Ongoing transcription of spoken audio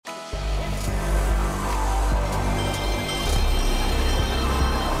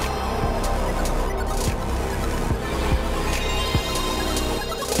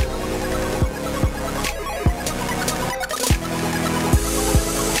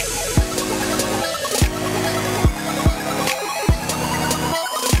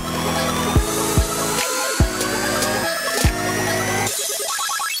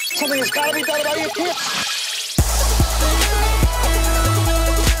you can't.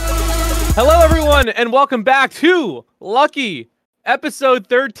 Hello, everyone, and welcome back to Lucky, episode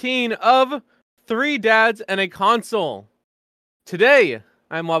 13 of Three Dads and a Console. Today,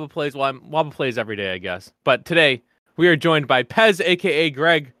 I'm Waba Plays. Well, I'm Waba Plays every day, I guess. But today, we are joined by Pez, a.k.a.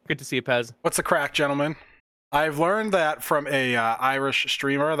 Greg. Good to see you, Pez. What's the crack, gentlemen? I've learned that from a Irish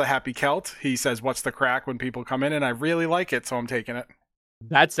streamer, the Happy Celt. He says, "What's the crack?" when people come in, and I really like it, so I'm taking it.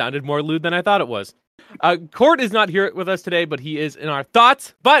 That sounded more lewd than I thought it was. Court is not here with us today, but he is in our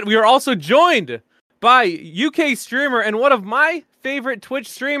thoughts. But we are also joined by UK streamer and one of my favorite Twitch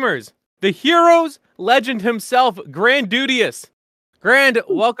streamers, the hero's legend himself, Grand Dudious. Grand,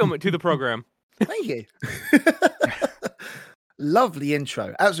 welcome to the program. Thank you. Lovely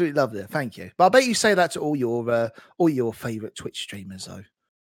intro. Absolutely lovely. Thank you. But I bet you say that to all your favorite Twitch streamers, though.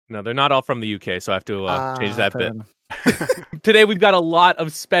 No, they're not all from the UK, so I have to change that bit. Enough. Today, we've got a lot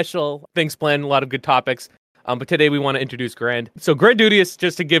of special things planned, a lot of good topics. But today, we want to introduce Grand. So, Grand Dudious,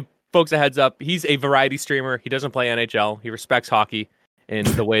 just to give folks a heads up, he's a variety streamer. He doesn't play NHL. He respects hockey in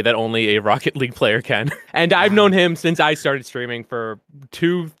the way that only a Rocket League player can. And I've known him since I started streaming for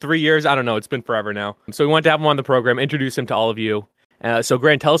 2-3 years. I don't know. It's been forever now. So we wanted to have him on the program, introduce him to all of you. So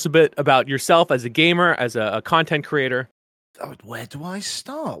Grant, tell us a bit about yourself as a gamer, as a content creator. Oh, where do I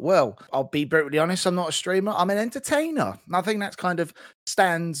start? Well, I'll be brutally honest. I'm not a streamer. I'm an entertainer. I think that's kind of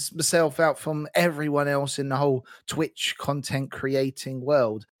stands myself out from everyone else in the whole Twitch content creating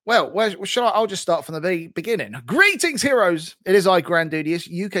world. Well, I'll just start from the beginning. Greetings, heroes. It is I, Grand Dudious,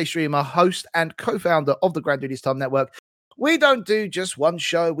 UK streamer, host, and co-founder of the Grand Dudious Time Network. We don't do just one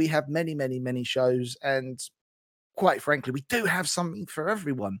show. We have many, many, many shows. And quite frankly, we do have something for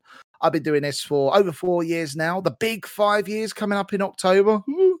everyone. I've been doing this for over 4 years now. The big 5 years coming up in October.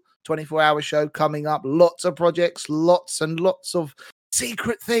 24-hour show coming up. Lots of projects, lots and lots of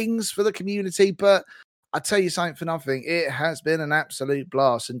secret things for the community. But I tell you something for nothing. It has been an absolute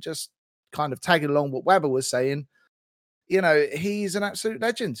blast. And just kind of tagging along what Wabba was saying, you know, he's an absolute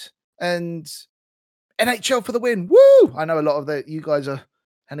legend. And NHL for the win. Woo! I know a lot of you guys are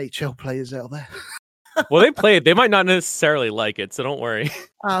NHL players out there. Well, they play it. They might not necessarily like it, so don't worry.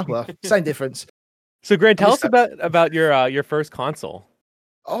 Well, same difference. So, Grant, tell us about your first console.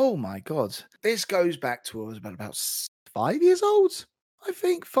 Oh my God. This goes back to I was about 5 years old. I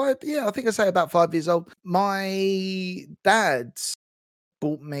think 5. Yeah, I think I say about 5 years old. My dad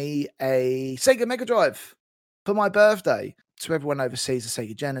bought me a Sega Mega Drive for my birthday. So everyone overseas, the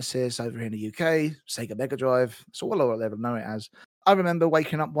Sega Genesis, over here in the UK, Sega Mega Drive. It's all I'll ever know it as. I remember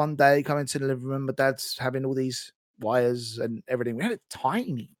waking up one day, coming to the living room, my dad's having all these wires and everything. We had a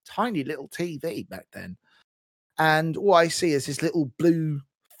tiny, tiny little TV back then. And all I see is this little blue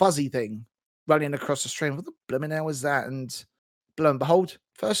fuzzy thing running across the screen. What the blooming hell was that? And lo and behold,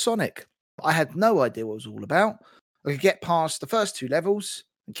 first Sonic. I had no idea what it was all about. I could get past the first 2 levels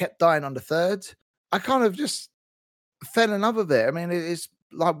and kept dying on the third. I kind of just fell in love with it. I mean, it's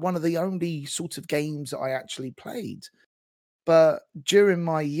like one of the only sorts of games that I actually played. But during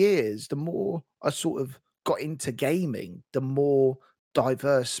my years, the more I sort of got into gaming, the more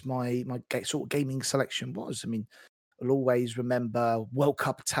diverse my sort of gaming selection was. I mean, I'll always remember World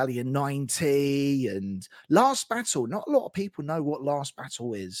Cup Battalion 90 and Last Battle. Not a lot of people know what Last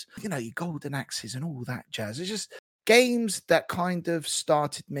Battle is. You know, your Golden Axes and all that jazz. It's just games that kind of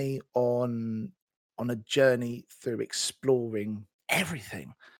started me on a journey through exploring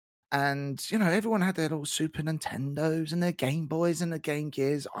everything. And, you know, everyone had their little Super Nintendos and their Game Boys and their Game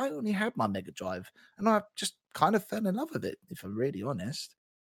Gears. I only had my Mega Drive, and I just kind of fell in love with it, if I'm really honest.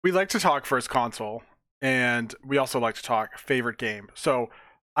 We like to talk first console, and we also like to talk favorite game. So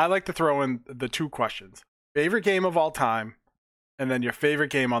I like to throw in the 2 questions. Favorite game of all time, and then your favorite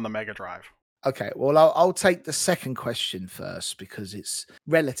game on the Mega Drive. Okay, well, I'll take the second question first because it's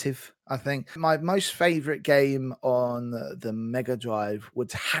relative, I think. My most favorite game on the Mega Drive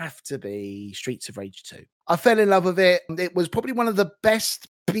would have to be Streets of Rage 2. I fell in love with it. It was probably one of the best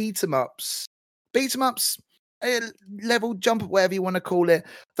beat-em-ups, level jump, whatever you want to call it,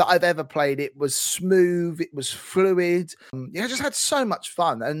 that I've ever played. It was smooth, it was fluid. I just had so much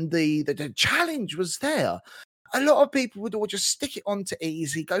fun, and the challenge was there. A lot of people would all just stick it on to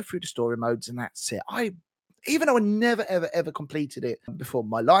easy, go through the story modes, and that's it. Even though I never, ever, ever completed it before in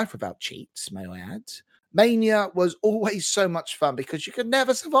my life without cheats, may I add, Mania was always so much fun because you could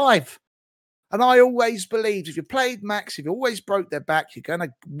never survive. And I always believed if you played Max, if you always broke their back, you're going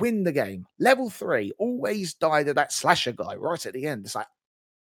to win the game. Level 3, always died of that slasher guy right at the end. It's like,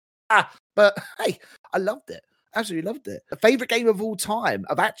 but hey, I loved it. Absolutely loved it. A favorite game of all time.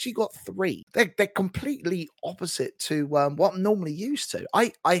 I've actually got 3. They're completely opposite to what I'm normally used to.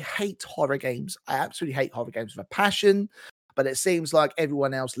 I hate horror games. I absolutely hate horror games with a passion. But it seems like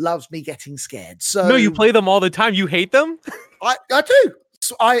everyone else loves me getting scared. So No, you play them all the time. You hate them? I do.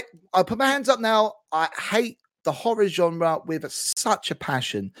 So I put my hands up now. I hate the horror genre with such a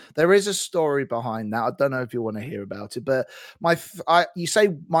passion. There is a story behind that. I don't know if you want to hear about it, but you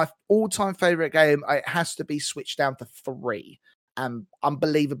say my all-time favorite game, it has to be switched down to 3. And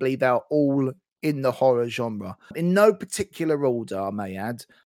unbelievably, they're all in the horror genre. In no particular order, I may add.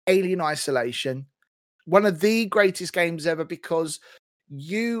 Alien Isolation, one of the greatest games ever, because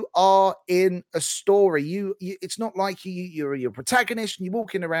you are in a story. You it's not like you're a protagonist and you're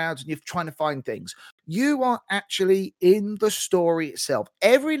walking around and you're trying to find things. You are actually in the story itself.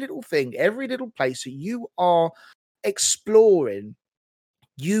 Every little thing, every little place that you are exploring,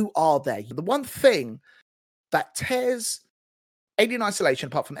 you are there. The one thing that tears Alien Isolation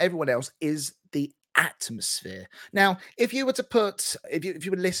apart from everyone else is the atmosphere. Now, if you were to put, if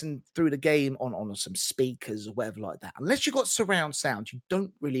you would listen through the game on some speakers or whatever like that, unless you got surround sound, you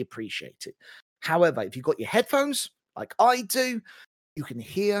don't really appreciate it. However, if you've got your headphones, like I do, you can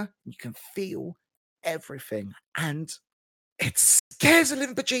hear, you can feel everything, and it scares a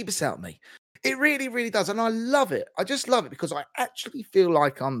little bejeebus out of me. It really, really does. And I love it. I just love it because I actually feel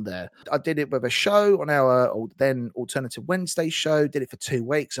like I'm there. I did it with a show on our then Alternative Wednesday show, did it for 2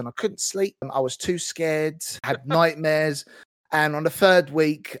 weeks and I couldn't sleep. I was too scared, had nightmares. And on the 3rd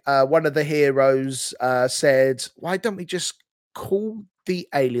week, one of the heroes said, why don't we just call the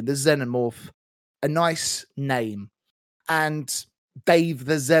alien, the Xenomorph, a nice name? And Dave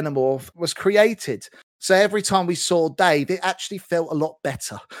the Xenomorph was created. So every time we saw Dave, it actually felt a lot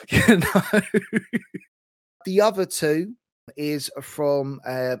better. You know? The other 2 is from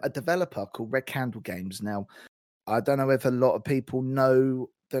a developer called Red Candle Games. Now, I don't know if a lot of people know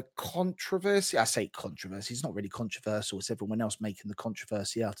the controversy. I say controversy. It's not really controversial. It's everyone else making the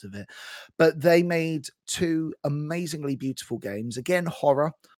controversy out of it. But they made 2 amazingly beautiful games. Again,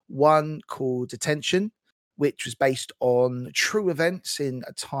 horror. One called Detention, which was based on true events in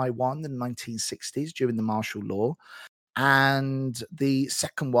Taiwan in the 1960s during the martial law. And the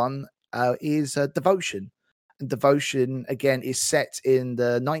second one is Devotion. And Devotion, again, is set in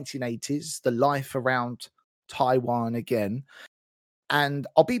the 1980s, the life around Taiwan again. And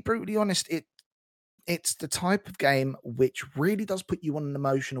I'll be brutally honest, it's the type of game which really does put you on an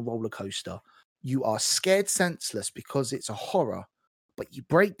emotional roller coaster. You are scared senseless because it's a horror, but you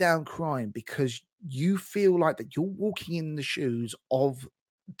break down crying because you feel like that you're walking in the shoes of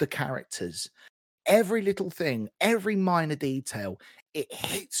the characters. Every little thing, every minor detail, it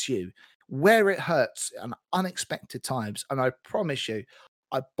hits you where it hurts at unexpected times. And I promise you,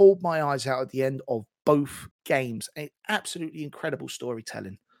 I bawled my eyes out at the end of both games. Absolutely incredible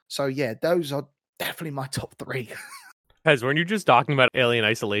storytelling. So yeah, those are definitely my top 3. Pez, weren't you just talking about Alien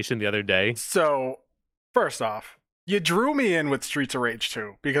Isolation the other day? So, first off, you drew me in with Streets of Rage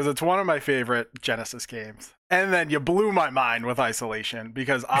 2 because it's one of my favorite Genesis games. And then you blew my mind with Isolation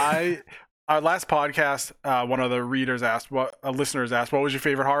because our last podcast, one of the listeners asked, what was your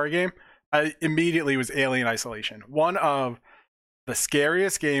favorite horror game? I immediately was Alien Isolation. One of the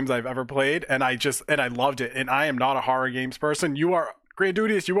scariest games I've ever played. And I loved it. And I am not a horror games person. You are, Grand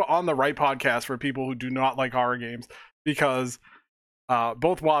Dudious, you are on the right podcast for people who do not like horror games because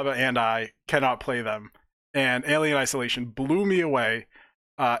both Waba and I cannot play them. And Alien Isolation blew me away.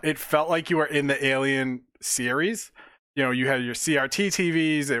 It felt like you were in the Alien series. You know, you had your CRT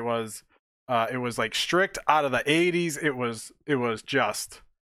TVs. It was like strict out of the 80s. It was just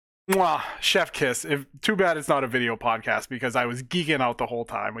mwah, chef kiss. Too bad it's not a video podcast because I was geeking out the whole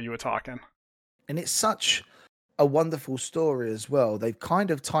time when you were talking. And it's such a wonderful story as well. They've kind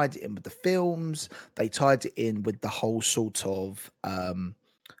of tied it in with the films. They tied it in with the whole sort of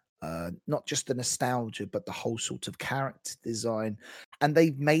not just the nostalgia, but the whole sort of character design. And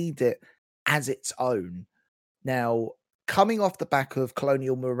they've made it as its own. Now, coming off the back of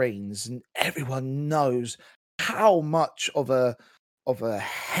Colonial Marines, and everyone knows how much of a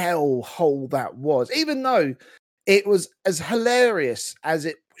hellhole that was, even though it was as hilarious as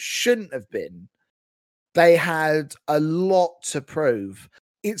it shouldn't have been. They had a lot to prove.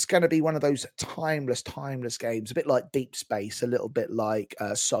 It's going to be one of those timeless games, a bit like Deep Space, a little bit like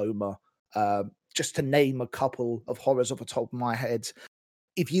Soma, just to name a couple of horrors off the top of my head.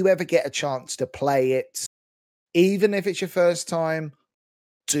 If you ever get a chance to play it, even if it's your first time,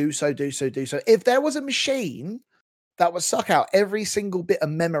 do so. If there was a machine that would suck out every single bit of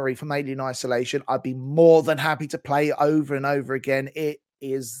memory from Alien Isolation, I'd be more than happy to play it over and over again. It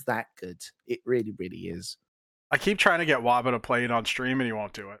is that good. It really, really is. I keep trying to get Waba to play it on stream, and he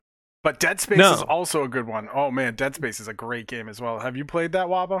won't do it. But Dead Space No. is also a good one. Oh man, Dead Space is a great game as well. Have you played that,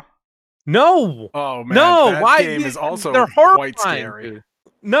 Waba? No. Oh man, No. that Why? game is also They're quite horrifying, scary. dude.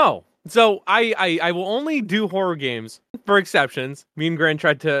 No. So I will only do horror games for exceptions. Me and Grant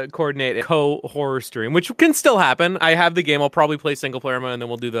tried to coordinate a co-horror stream, which can still happen. I have the game. I'll probably play single player mode, and then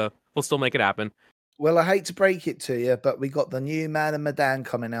we'll still make it happen. Well, I hate to break it to you, but we got the new Man and Medan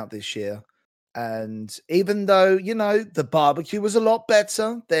coming out this year. And even though, the barbecue was a lot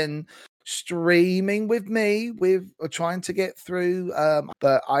better than streaming with me, we're trying to get through.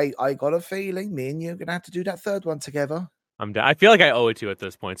 But I got a feeling me and you are going to have to do that third one together. I'm down. I feel like I owe it to you at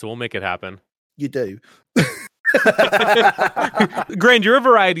this point, so we'll make it happen. You do. Grand, you're a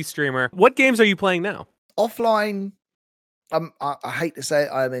variety streamer. What games are you playing now? Offline, I hate to say it,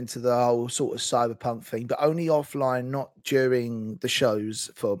 I'm into the whole sort of cyberpunk thing, but only offline, not during the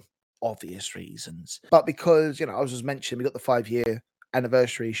shows for obvious reasons. But because, I was just mentioning, we got the 5-year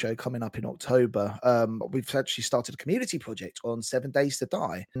anniversary show coming up in October. We've actually started a community project on 7 Days to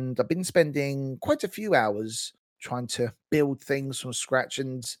Die. And I've been spending quite a few hours trying to build things from scratch.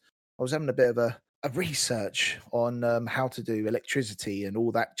 And I was having a bit of a research on how to do electricity and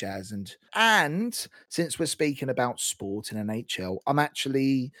all that jazz. And since we're speaking about sport in NHL, I'm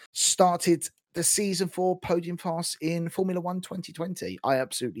actually started the season 4 podium pass in Formula 1 2020. I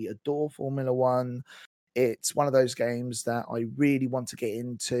absolutely adore Formula 1. It's one of those games that I really want to get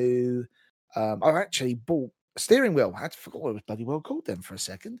into. I've actually bought a steering wheel. I forgot what it was bloody well called then for a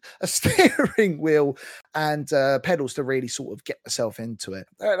second. A steering wheel and pedals to really sort of get myself into it.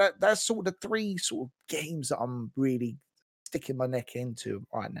 That's sort of the 3 sort of games that I'm really sticking my neck into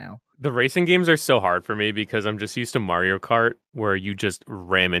right now. The racing games are so hard for me because I'm just used to Mario Kart where you just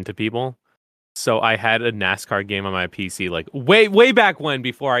ram into people. So I had a NASCAR game on my PC like way back when,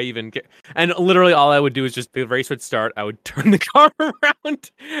 before I even get, and literally all I would do is just the race would start, I would turn the car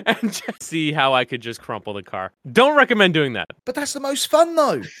around and just see how I could just crumple the car. Don't recommend doing that. But that's the most fun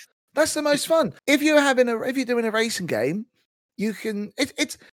though. That's the most fun. If you're doing a racing game, you can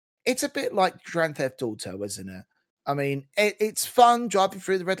it's a bit like Grand Theft Auto, isn't it? I mean, it's fun driving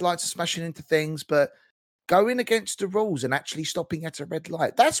through the red lights and smashing into things, but going against the rules and actually stopping at a red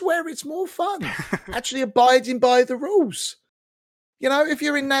light, that's where it's more fun. Actually abiding by the rules. If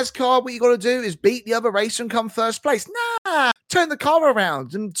you're in NASCAR, what you got to do is beat the other racer and come first place. Nah, turn the car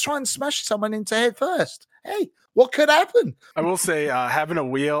around and try and smash someone into head first. Hey, what could happen? I will say, having a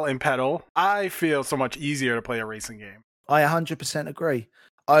wheel and pedal, I feel so much easier to play a racing game. I 100% agree.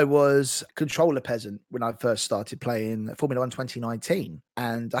 I was controller peasant when I first started playing Formula 1 2019.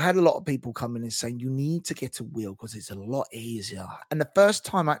 And I had a lot of people coming and saying, you need to get a wheel because it's a lot easier. And the first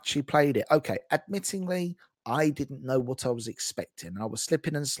time I actually played it, okay, admittingly, I didn't know what I was expecting. I was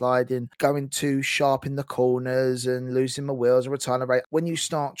slipping and sliding, going too sharp in the corners and losing my wheels and retiring rate. When you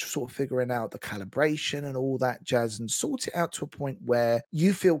start sort of figuring out the calibration and all that jazz and sort it out to a point where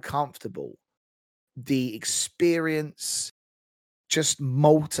you feel comfortable, the experience just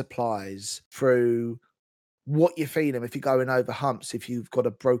multiplies through what you're feeling. If you're going over humps, if you've got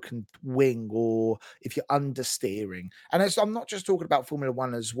a broken wing, or if you're understeering. And I'm not just talking about Formula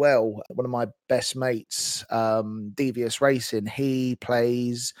 1 as well. One of my best mates, Devious Racing, he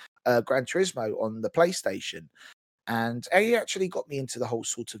plays Gran Turismo on the PlayStation. And he actually got me into the whole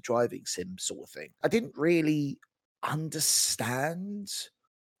sort of driving sim sort of thing. I didn't really understand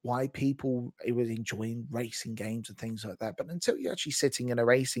why people were enjoying racing games and things like that. But until you're actually sitting in a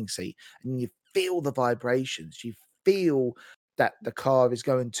racing seat and you feel the vibrations, you feel that the car is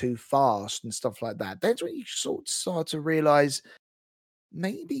going too fast and stuff like that, that's when you sort of start to realize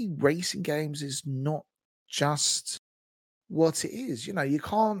maybe racing games is not just what it is. You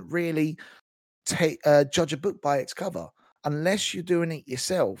can't really judge a book by its cover unless you're doing it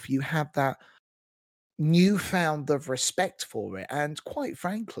yourself. You have that newfound of respect for it, and quite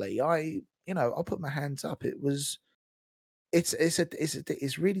frankly, I'll put my hands up. It's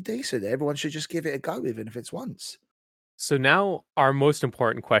really decent. Everyone should just give it a go, even if it's once. So now our most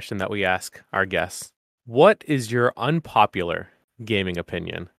important question that we ask our guests: what is your unpopular gaming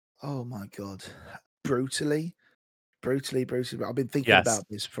opinion? Oh my god, brutally. I've been thinking about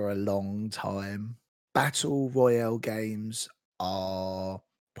this for a long time. Battle Royale games are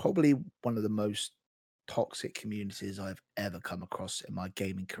probably one of the most toxic communities I've ever come across in my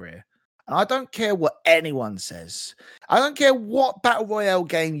gaming career. And I don't care what anyone says. I don't care what Battle Royale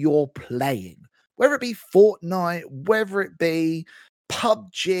game you're playing, whether it be Fortnite, whether it be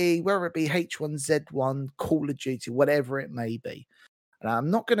PUBG, whether it be H1Z1, Call of Duty, whatever it may be. And I'm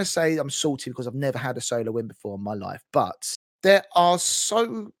not going to say I'm salty because I've never had a solo win before in my life, but there are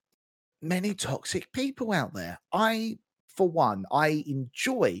so many toxic people out there. For one, I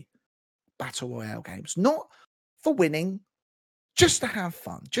enjoy battle royale games, not for winning, just to have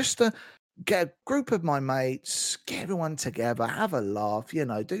fun, just to get a group of my mates, get everyone together, have a laugh,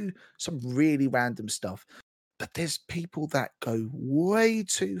 do some really random stuff. But there's people that go way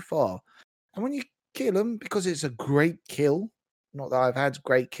too far. And when you kill them, because it's a great kill, not that I've had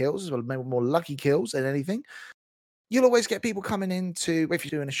great kills, but maybe more lucky kills than anything, you'll always get people coming into, if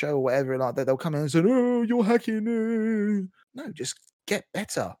you're doing a show or whatever like that, they'll come in and say, oh, you're hacking. No, just get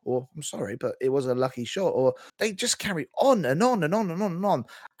better. Or, I'm sorry, but it was a lucky shot. Or they just carry on and on and on and on and on.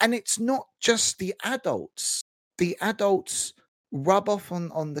 And it's not just the adults. The adults rub off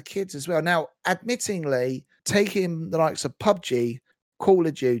on the kids as well. Now, admittingly, taking the likes of PUBG, Call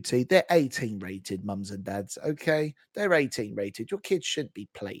of Duty, they're 18 rated, mums and dads, okay? They're 18 rated. Your kids shouldn't be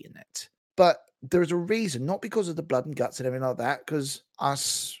playing it. But there's a reason, not because of the blood and guts and everything like that, because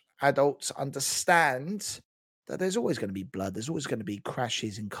us adults understand that there's always going to be blood, there's always going to be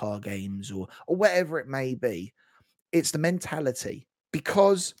crashes in car games or whatever it may be. It's the mentality.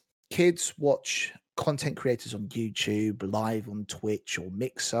 Because kids watch content creators on YouTube, live on Twitch or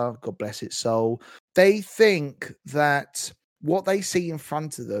Mixer, God bless its soul, they think that what they see in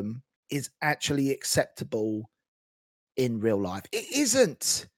front of them is actually acceptable in real life. It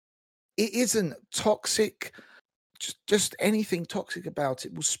isn't. It isn't. Toxic, just anything toxic about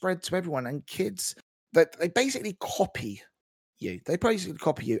it will spread to everyone. And kids, that they basically copy you. They basically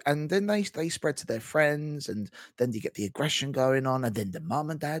copy you. And then they spread to their friends. And then you get the aggression going on. And then the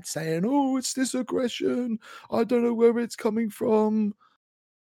mum and dad saying, oh, it's this aggression. I don't know where it's coming from.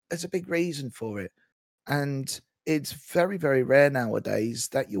 There's a big reason for it. And it's very, very rare nowadays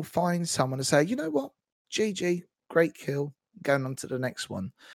that you'll find someone to say, you know what, GG, great kill, going on to the next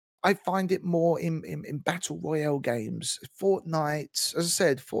one. I find it more in battle royale games. Fortnite, as I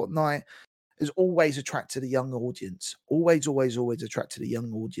said, Fortnite has always attracted a young audience. Always attracted a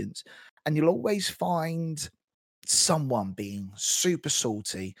young audience. And you'll always find someone being super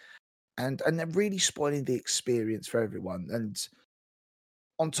salty and they're really spoiling the experience for everyone. And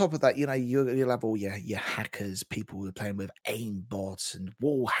on top of that, you'll have all your hackers, people who are playing with aimbots and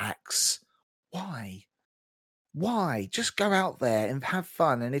wall hacks. Why? Just go out there and have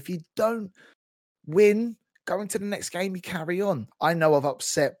fun. And if you don't win, go into the next game, you carry on. I know I've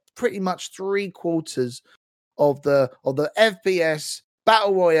upset pretty much 3/4 of the FPS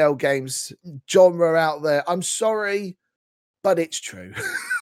battle royale games genre out there. I'm sorry, but it's true.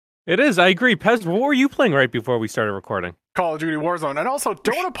 It is. I agree. Pez, what were you playing right before we started recording? Call of Duty Warzone. And also,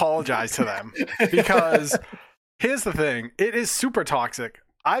 don't apologize to them, because here's the thing. It is super toxic.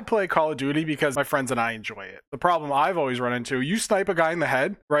 I play Call of Duty because my friends and I enjoy it. The problem I've always run into, you snipe a guy in the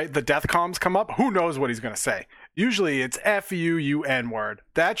head, right? The death comms come up. Who knows what he's going to say? Usually it's F-U, you N-word.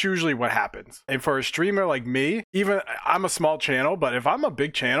 That's usually what happens. And for a streamer like me, even I'm a small channel, but if I'm a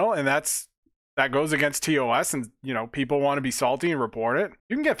big channel and that goes against TOS and, people want to be salty and report it,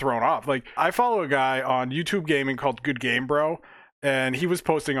 you can get thrown off. Like, I follow a guy on YouTube Gaming called Good Game Bro, and he was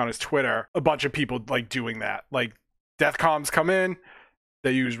posting on his Twitter a bunch of people, like, doing that. Like, death comms come in,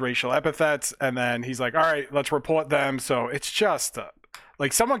 they use racial epithets, and then he's like, all right, let's report them. So it's just,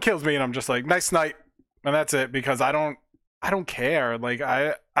 like, someone kills me, and I'm just like, nice night, and that's it, because I don't care. Like,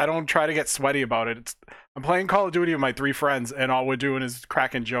 I don't try to get sweaty about it. I'm playing Call of Duty with my 3 friends, and all we're doing is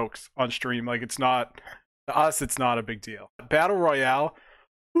cracking jokes on stream. Like, it's not, to us, it's not a big deal. Battle Royale,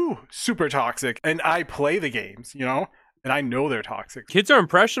 super toxic. And I play the games, and I know they're toxic. Kids are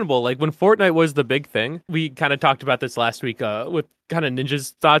impressionable. Like, when Fortnite was the big thing, we kind of talked about this last week with kind of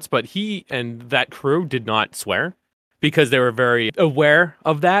Ninja's thoughts, but he and that crew did not swear because they were very aware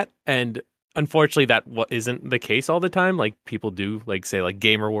of that. And unfortunately, that isn't the case all the time. Like, people do say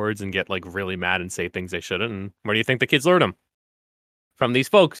gamer words and get really mad and say things they shouldn't. And where do you think the kids learn them? From these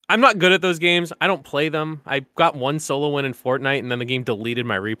folks. I'm not good at those games. I don't play them. I got one solo win in Fortnite, and then the game deleted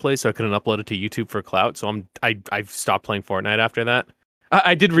my replay, so I couldn't upload it to YouTube for clout. So I've stopped playing Fortnite after that.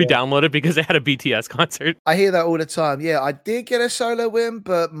 I did re-download it because they had a BTS concert. I hear that all the time. Yeah, I did get a solo win,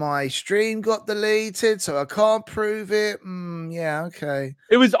 but my stream got deleted, so I can't prove it. Yeah, okay.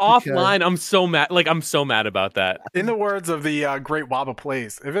 It was offline. I'm so mad. I'm so mad about that. In the words of the great Waba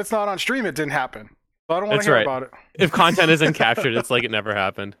Plays, if it's not on stream, it didn't happen. So I don't want to hear about it. If content isn't captured, it's like it never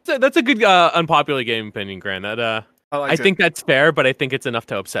happened. So that's a good unpopular game opinion, Grant. That I think that's fair, but I think it's enough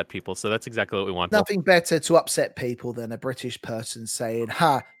to upset people. So that's exactly what we want. Nothing better to upset people than a British person saying,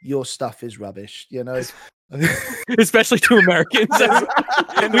 "Ha, your stuff is rubbish." Especially to Americans.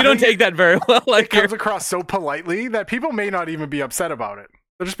 And we don't take that very well. It comes across so politely that people may not even be upset about it.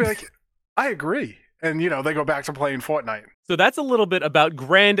 They'll just be like, "I agree," and they go back to playing Fortnite. So that's a little bit about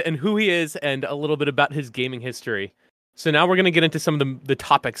Grand and who he is, and a little bit about his gaming history. So now we're going to get into some of the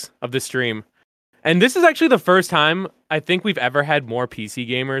topics of the stream. And this is actually the first time I think we've ever had more PC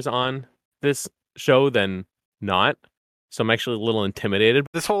gamers on this show than not. So I'm actually a little intimidated.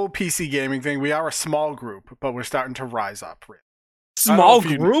 This whole PC gaming thing, we are a small group, but we're starting to rise up. Small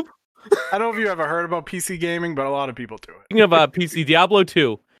group? I don't know if you ever heard about PC gaming, but a lot of people do it. Speaking of PC, Diablo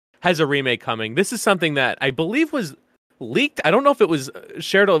 2 has a remake coming. This is something that I believe was leaked. I don't know if it was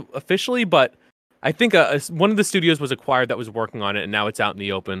shared officially, but I think one of the studios was acquired that was working on it, and now it's out in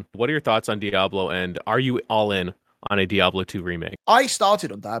the open. What are your thoughts on Diablo, and are you all in on a Diablo 2 remake? I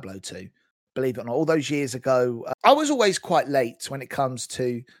started on Diablo 2, believe it or not, all those years ago. I was always quite late when it comes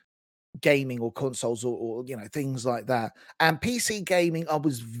to gaming or consoles or things like that. And PC gaming, I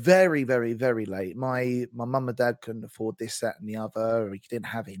was very, very, very late. My mum and dad couldn't afford this, that, and the other. Or you didn't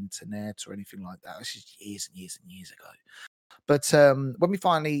have internet or anything like that. This is years and years and years ago. But when we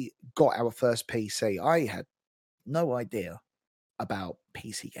finally got our first PC, I had no idea about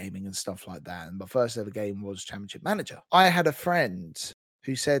PC gaming and stuff like that. And my first ever game was Championship Manager. I had a friend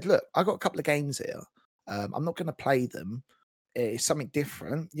who said, look, I got a couple of games here. I'm not going to play them. It's something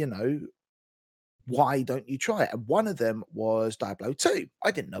different, why don't you try it? And one of them was Diablo 2.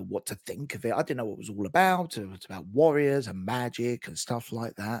 I didn't know what to think of it. I didn't know what it was all about. It was about warriors and magic and stuff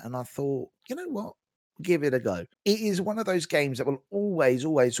like that. And I thought, you know what? Give it a go. It is one of those games that will always,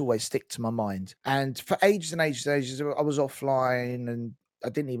 always, always stick to my mind. And for ages and ages and ages, I was offline and I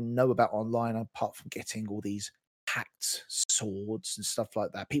didn't even know about online apart from getting all these hacked swords and stuff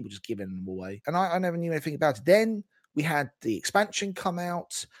like that. People just giving them away. And I never knew anything about it. Then we had the expansion come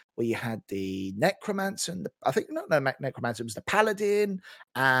out where you had the Necromancer and Necromancer, it was the Paladin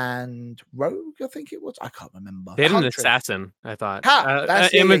and Rogue, I think it was. I can't remember. They had an assassin, I thought.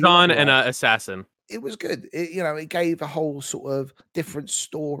 Amazon and an assassin. It was good. It gave a whole sort of different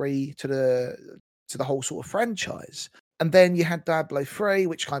story to the whole sort of franchise. And then you had Diablo 3,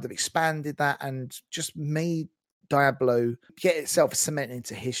 which kind of expanded that and just made Diablo get itself cemented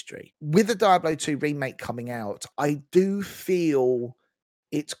into history. With the Diablo 2 remake coming out, I do feel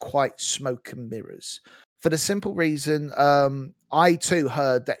it's quite smoke and mirrors. For the simple reason, I too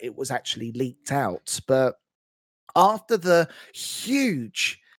heard that it was actually leaked out. But after the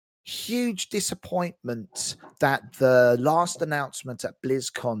huge disappointment that the last announcement at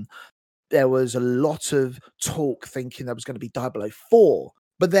BlizzCon, there was a lot of talk thinking there was going to be Diablo 4.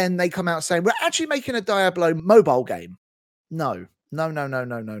 But then they come out saying, we're actually making a Diablo mobile game. No. Don't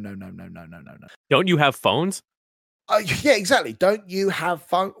you have phones? Yeah, exactly. Don't you have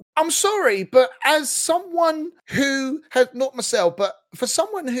phone? I'm sorry, but as someone who has, not myself, but for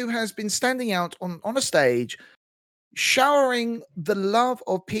someone who has been standing out on a stage, showering the love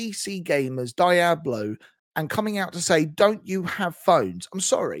of PC gamers, Diablo, and coming out to say, don't you have phones? I'm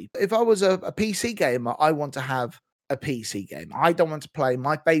sorry. If I was a PC gamer, I want to have a PC game. I don't want to play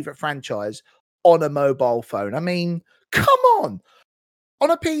my favorite franchise on a mobile phone. I mean, come on.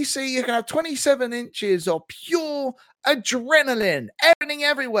 On a PC, you can have 27 inches of pure adrenaline, everything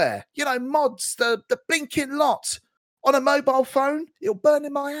everywhere. Mods, the blinking lot. On a mobile phone, it'll burn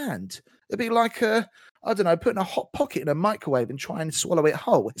in my hand. It'll be like putting a hot pocket in a microwave and trying to swallow it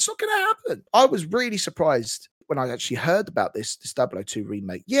whole. It's not going to happen. I was really surprised when I actually heard about this Diablo 2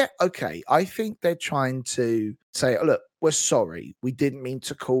 remake. Yeah, okay. I think they're trying to say, look, we're sorry. We didn't mean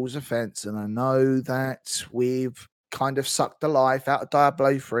to cause offense. And I know that we've kind of sucked the life out of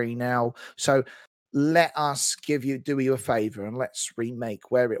Diablo 3 now. So let us do you a favor and let's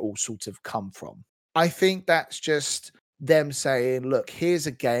remake where it all sort of come from. I think that's just them saying, look, here's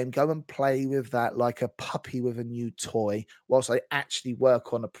a game, go and play with that like a puppy with a new toy whilst I actually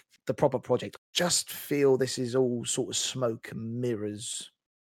work on the proper project. Just feel this is all sort of smoke and mirrors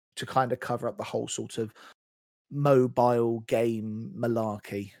to kind of cover up the whole sort of mobile game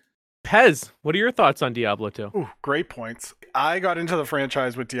malarkey. Pez, what are your thoughts on Diablo 2? Ooh, great points. I got into the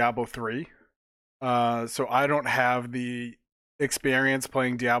franchise with Diablo 3, so I don't have the experience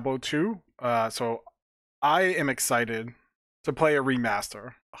playing Diablo 2, so I am excited to play a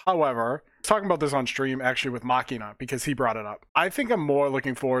remaster. However, I was talking about this on stream actually with Machina because he brought it up. I think I'm more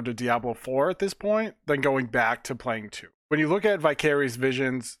looking forward to Diablo 4 at this point than going back to playing 2. When you look at Vicarious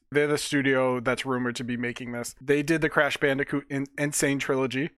Visions, they're the studio that's rumored to be making this. They did the Crash Bandicoot Insane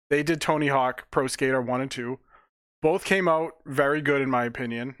Trilogy. They did Tony Hawk Pro Skater 1 and 2. Both came out very good in my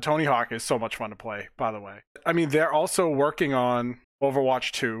opinion. Tony Hawk is so much fun to play, by the way. I mean, they're also working on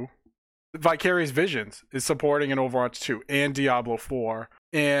Overwatch 2. Vicarious Visions is supporting an Overwatch 2 and Diablo 4.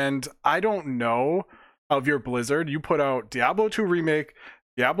 And I don't know of your Blizzard. You put out Diablo 2 Remake,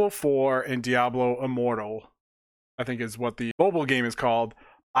 Diablo 4 and Diablo Immortal, I think is what the mobile game is called.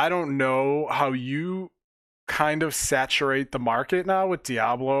 I don't know how you kind of saturate the market now with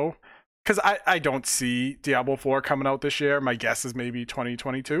Diablo, because I don't see Diablo 4 coming out this year. My guess is maybe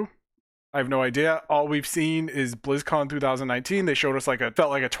 2022. I have no idea. All we've seen is BlizzCon 2019. They showed us felt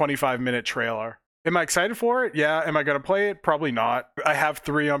like a 25-minute trailer. Am I excited for it? Yeah. Am I going to play it? Probably not. I have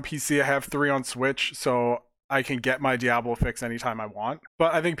 3 on PC. I have 3 on Switch, so I can get my Diablo fix anytime I want.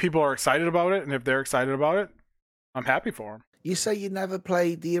 But I think people are excited about it, and if they're excited about it, I'm happy for them. You say you never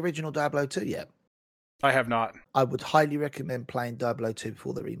played the original Diablo 2 yet? I have not. I would highly recommend playing Diablo 2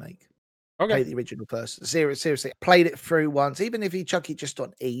 before the remake. Okay. Play the original first. Seriously, played it through once. Even if you chuck it just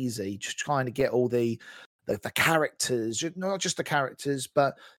on easy, just trying to get all the characters, not just the characters,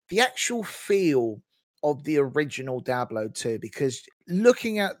 but the actual feel of the original Diablo 2. Because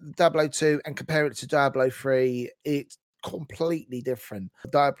looking at Diablo 2 and comparing it to Diablo 3, it's completely different.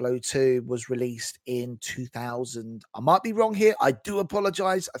 Diablo 2 was released in 2000. I might be wrong here. I do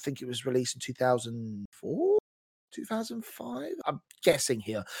apologize. I think it was released in 2004. 2005. I'm guessing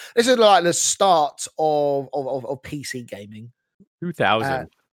here. This is like the start of PC gaming. 2000.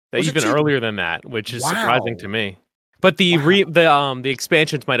 Was it Even earlier than that, which is surprising to Wow. me. But the Wow. the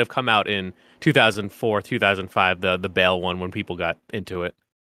expansions might have come out in 2004, 2005, the Bale one when people got into it.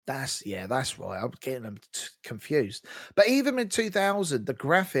 That's right. I'm getting them confused. But even in 2000, the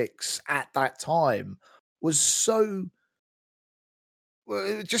graphics at that time was so. Well,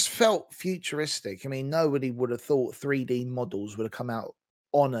 it just felt futuristic. I mean, nobody would have thought 3D models would have come out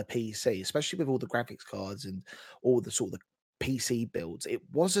on a PC, especially with all the graphics cards and all the sort of the PC builds. It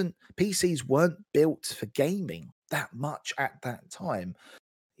wasn't PCs weren't built for gaming that much at that time.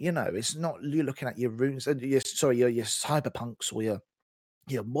 You know, it's not you're looking at your runes and your cyberpunks or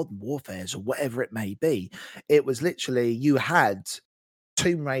your modern warfares or whatever it may be. It was literally you had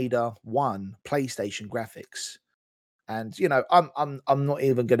Tomb Raider 1 PlayStation graphics. And I'm not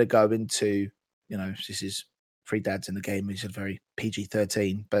even going to go into this is 3 dads in the game. He's a very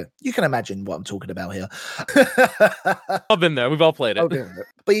PG-13, but you can imagine what I'm talking about here. I've been there. We've all played it. Okay.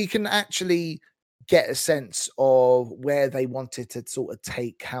 But you can actually get a sense of where they wanted to sort of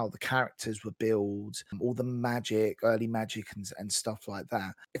take how the characters were built, all the magic, early magic and stuff like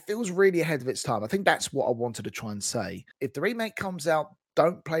that. It feels really ahead of its time. I think that's what I wanted to try and say. If the remake comes out,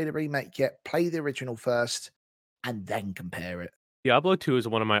 don't play the remake yet. Play the original first and then compare it. Diablo 2 is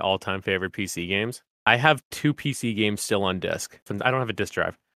one of my all-time favorite PC games. I have 2 PC games still on disc. I don't have a disc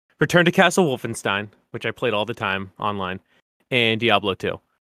drive. Return to Castle Wolfenstein, which I played all the time online, and Diablo 2.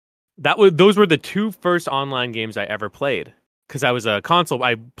 Those were the 2 first online games I ever played. Because I was a console,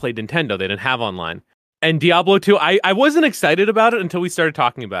 I played Nintendo. They didn't have online. And Diablo 2, I wasn't excited about it until we started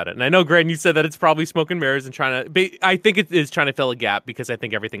talking about it. And I know, Grant, you said that it's probably smoke and mirrors and I think it is trying to fill a gap because I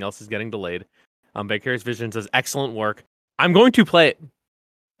think everything else is getting delayed. Vicarious Visions does excellent work. I'm going to play it.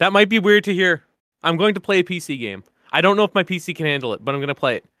 That might be weird to hear. I'm going to play a PC game. I don't know if my PC can handle it, but I'm going to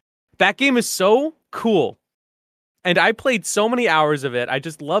play it. That game is so cool. And I played so many hours of it. I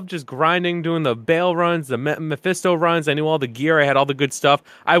just loved just grinding, doing the Bale runs, the Mephisto runs. I knew all the gear. I had all the good stuff.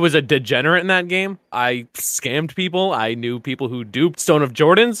 I was a degenerate in that game. I scammed people. I knew people who duped Stone of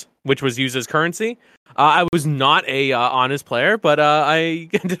Jordans, which was used as currency. I was not a honest player, but I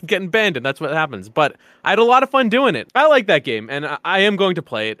ended up getting banned, and that's what happens. But I had a lot of fun doing it. I like that game, and I am going to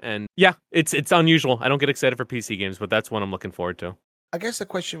play it. And yeah, it's unusual. I don't get excited for PC games, but that's one I'm looking forward to. I guess the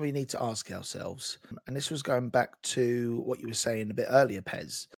question we need to ask ourselves, and this was going back to what you were saying a bit earlier,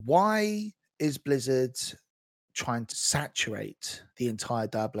 Pez, why is Blizzard trying to saturate the entire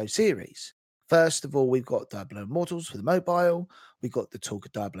Diablo series? First of all, we've got Diablo Immortals for the mobile. We've got the talk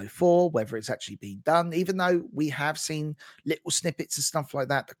of Diablo 4, whether it's actually been done. Even though we have seen little snippets and stuff like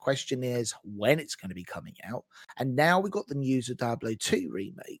that, the question is when it's going to be coming out. And now we've got the news of Diablo 2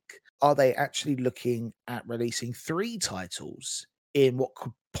 remake. Are they actually looking at releasing 3 titles in what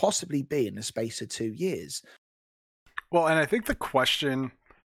could possibly be in the space of 2 years? Well, and I think the question,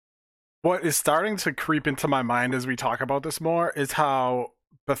 what is starting to creep into my mind as we talk about this more, is how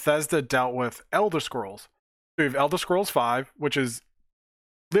Bethesda dealt with Elder Scrolls. So you have Elder Scrolls 5, which is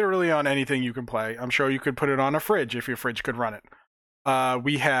literally on anything you can play. I'm sure you could put it on a fridge if your fridge could run it.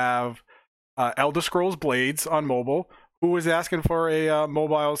 We have Elder Scrolls Blades on mobile. Who was asking for a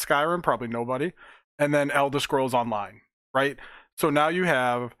mobile Skyrim? Probably nobody. And then Elder Scrolls Online, right? So now you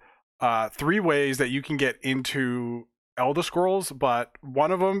have 3 ways that you can get into Elder Scrolls, but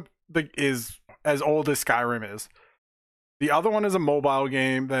one of them is as old as Skyrim is. The other one is a mobile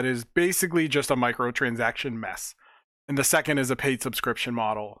game that is basically just a microtransaction mess. And the second is a paid subscription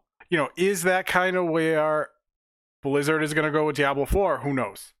model. Is that kind of where Blizzard is going to go with Diablo 4. Who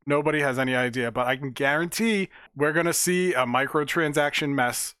knows? Nobody has any idea, but I can guarantee we're going to see a microtransaction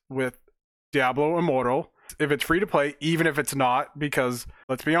mess with Diablo Immortal. If it's free to play, even if it's not, because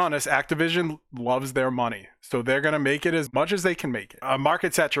let's be honest, Activision loves their money. So they're going to make it as much as they can make it. A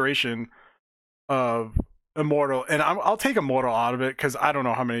market saturation of Immortal, and I'll take Immortal out of it because I don't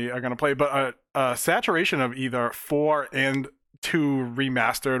know how many are going to play, but a saturation of either 4 and 2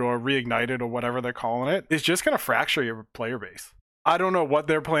 remastered or reignited or whatever they're calling it is just going to fracture your player base. I don't know what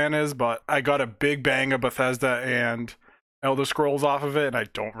their plan is, but I got a big bang of Bethesda and Elder Scrolls off of it, and I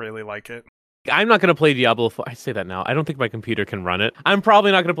don't really like it. I'm not going to play Diablo 4. I say that now. I don't think my computer can run it. I'm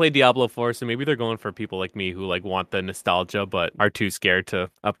probably not going to play Diablo 4, so maybe they're going for people like me who like want the nostalgia but are too scared to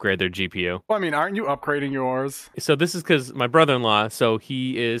upgrade their GPU. Well, I mean, aren't you upgrading yours? So this is because my brother-in-law, so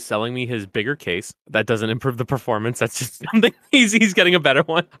he is selling me his bigger case. That doesn't improve the performance. That's just something he's getting a better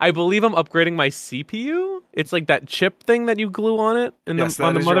one. I believe I'm upgrading my CPU. It's like that chip thing that you glue on it on the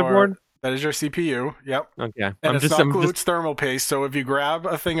motherboard. That is your CPU. Yep. Okay. And it's not glue, it's thermal paste. So if you grab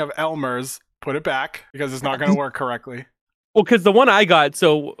a thing of Elmer's, put it back because it's not going to work correctly. Well, because the one I got,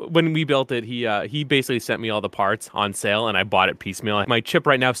 so when we built it, he basically sent me all the parts on sale, and I bought it piecemeal. My chip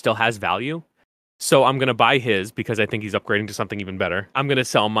right now still has value, so I'm going to buy his because I think he's upgrading to something even better. I'm going to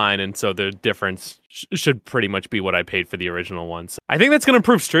sell mine, and so the difference should pretty much be what I paid for the original ones. I think that's going to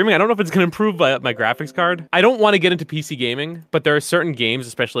improve streaming. I don't know if it's going to improve my graphics card. I don't want to get into PC gaming, but there are certain games,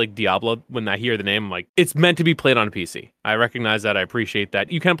 especially like Diablo, when I hear the name, I'm like, it's meant to be played on a PC. I recognize that. I appreciate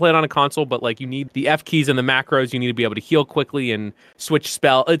that. You can play it on a console, but like you need the F keys and the macros. You need to be able to heal quickly and switch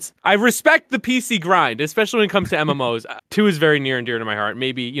spell. I respect the PC grind, especially when it comes to MMOs. 2 is very near and dear to my heart.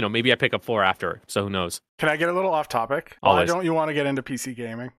 Maybe I pick up 4 after, so who knows? Can I get a little off topic? Always. Why don't you want to get into PC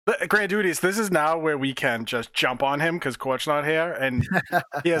gaming? Grand Duties, this is now where we can just jump on him because Court's not here and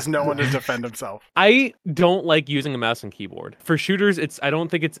he has no one to defend himself. I don't like using a mouse and keyboard. For shooters, I don't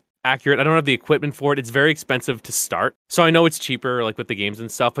think it's accurate. I don't have the equipment for it. It's very expensive to start. So I know it's cheaper like with the games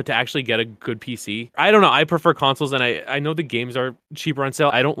and stuff, but to actually get a good PC, I don't know. I prefer consoles, and I know the games are cheaper on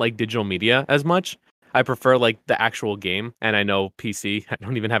sale. I don't like digital media as much. I prefer like the actual game, and I know PC, I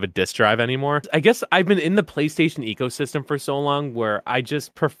don't even have a disc drive anymore. I guess I've been in the PlayStation ecosystem for so long where I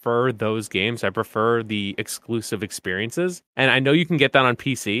just prefer those games. I prefer the exclusive experiences, and I know you can get that on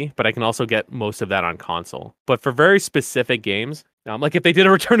PC, but I can also get most of that on console. But for very specific games, like if they did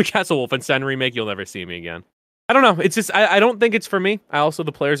a Return to Castle Wolfenstein remake, you'll never see me again. I don't know. It's just, I don't think it's for me.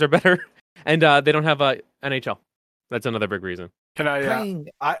 The players are better, and they don't have a NHL. That's another big reason. Can I,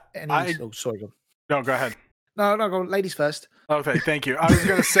 sorry, go. No, go ahead. No, go. Ladies first. Okay, thank you. I was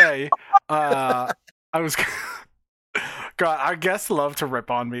going to say, God, our guests love to rip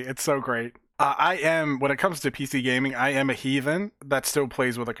on me. It's so great. When it comes to PC gaming, I am a heathen that still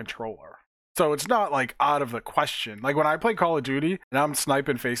plays with a controller. So it's not like out of the question. Like when I play Call of Duty and I'm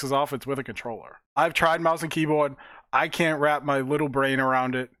sniping faces off, it's with a controller. I've tried mouse and keyboard. I can't wrap my little brain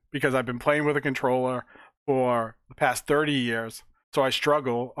around it because I've been playing with a controller for the past 30 years. So I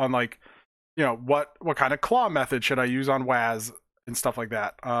struggle on like, what kind of claw method should I use on WAS and stuff like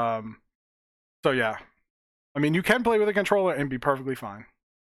that. So yeah, I mean, you can play with a controller and be perfectly fine.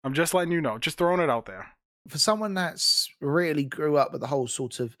 I'm just letting you know, just throwing it out there. For someone that's really grew up with the whole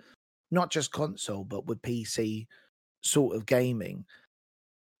sort of, not just console, but with PC sort of gaming,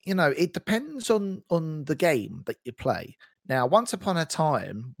 it depends on the game that you play. Now, once upon a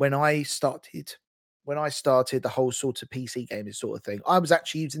time, when I started the whole sort of PC gaming sort of thing, I was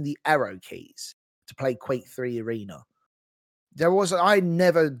actually using the arrow keys to play Quake 3 Arena. I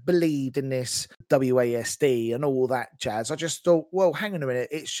never believed in this WASD and all that jazz. I just thought, well, hang on a minute,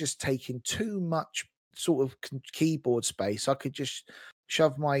 it's just taking too much sort of keyboard space. I could just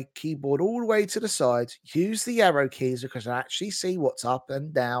shove my keyboard all the way to the side, use the arrow keys because I actually see what's up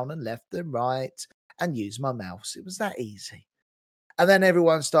and down and left and right, and use my mouse. It was that easy. And then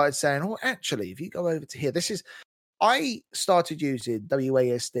everyone started saying, oh, actually, if you go over to here, I started using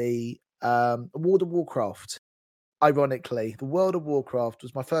WASD, World of Warcraft. Ironically, the World of Warcraft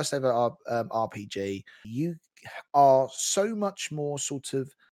was my first ever RPG. You are so much more sort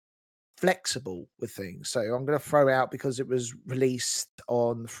of flexible with things. So I'm going to throw out, because it was released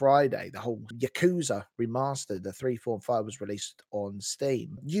on Friday, the whole Yakuza remastered, the 3, 4, and 5 was released on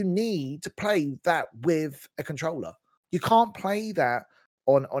Steam. You need to play that with a controller. You can't play that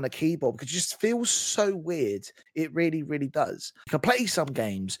on a keyboard because it just feels so weird. It really, really does. You can play some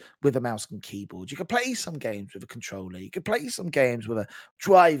games with a mouse and keyboard. You can play some games with a controller. You can play some games with a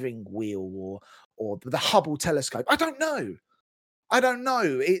driving wheel or the Hubble telescope. I don't know.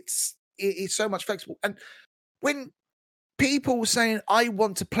 It's so much flexible. And when people saying, I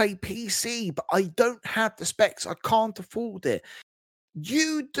want to play PC, but I don't have the specs. I can't afford it.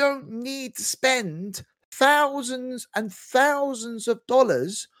 You don't need to spend thousands and thousands of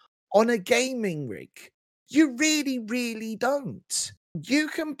dollars on a gaming rig. You really, really don't. You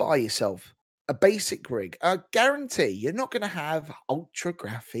can buy yourself a basic rig. I guarantee you're not going to have ultra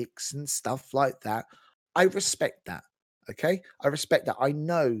graphics and stuff like that. I respect that. Okay. I respect that. I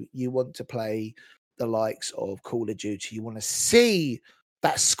know you want to play the likes of Call of Duty. You want to see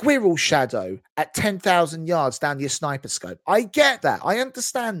that squirrel shadow at 10,000 yards down your sniper scope. I get that. I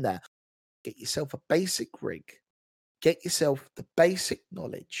understand that. Get yourself a basic rig. Get yourself the basic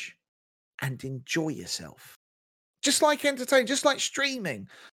knowledge and enjoy yourself. Just like entertainment, just like streaming.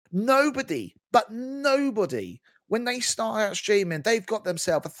 Nobody, when they start out streaming, they've got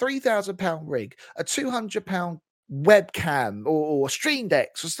themselves a £3,000 rig, a £200 webcam or stream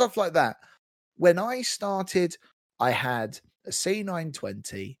decks or stuff like that. When I started, I had a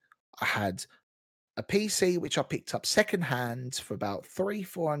C920. I had a PC, which I picked up secondhand for about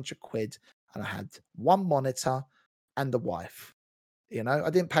 £300-400. And I had one monitor and the wife. You know,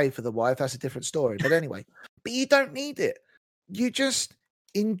 I didn't pay for the wife. That's a different story. But anyway, but you don't need it. You just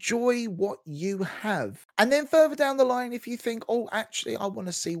enjoy what you have. And then further down the line, if you think, oh, actually, I want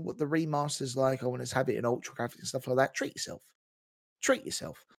to see what the remaster's like. I want to have it in ultra graphics and stuff like that. Treat yourself. Treat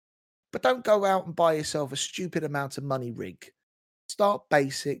yourself. But don't go out and buy yourself a stupid amount of money rig. Start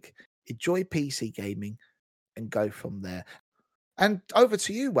basic, enjoy PC gaming, and go from there. And over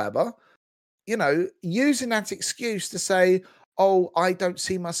to you, Webber. You know, using that excuse to say, oh, I don't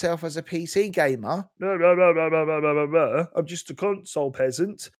see myself as a PC gamer. No. I'm just a console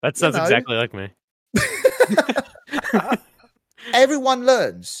peasant. That sounds exactly like me. Everyone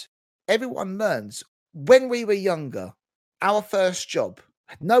learns. Everyone learns. When we were younger, our first job,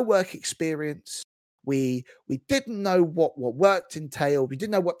 had no work experience. We didn't know what work entailed. We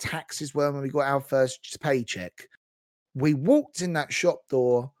didn't know what taxes were when we got our first paycheck. We walked in that shop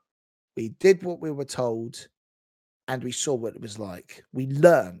door. We did what we were told. And we saw what it was like. We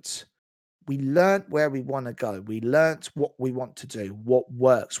learnt where we want to go. We learnt what we want to do, what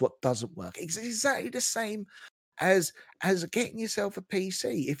works, what doesn't work. It's exactly the same as getting yourself a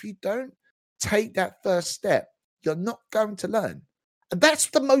PC. If you don't take that first step, you're not going to learn. And that's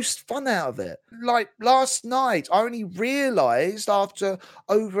the most fun out of it. Like last night, I only realized after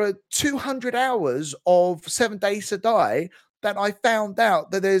over 200 hours of 7 Days to Die that I found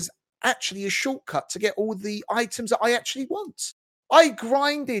out that there's actually a shortcut to get all the items that I actually want. I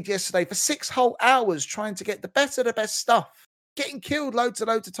grinded yesterday for 6 whole hours trying to get the best of the best stuff, getting killed loads and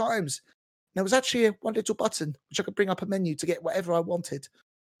loads of times. There was actually one little button which I could bring up a menu to get whatever I wanted.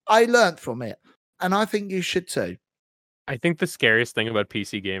 I learned from it, and I think you should too. I think the scariest thing about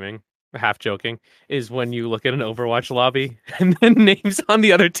PC gaming, half joking, is when you look at an Overwatch lobby and the names on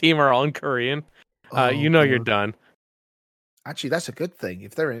the other team are all in Korean. You know you're done. Actually, that's a good thing.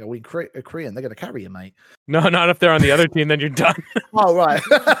 If they're in Korean, they're going to carry you, mate. No, not if they're on the other team, then you're done. Oh, right.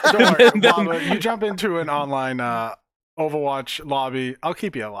 Don't worry, Baba, you jump into an online Overwatch lobby, I'll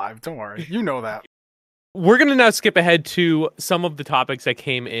keep you alive. Don't worry. You know that. We're going to now skip ahead to some of the topics that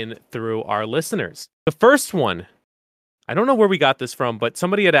came in through our listeners. The first one, I don't know where we got this from, but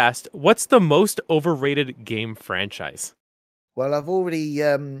somebody had asked, what's the most overrated game franchise? Well, I've already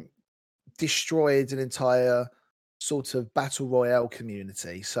destroyed an entire sort of battle royale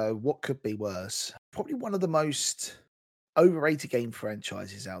community. So what could be worse? Probably one of the most overrated game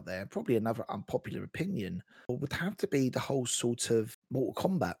franchises out there. Probably another unpopular opinion would have to be the whole sort of Mortal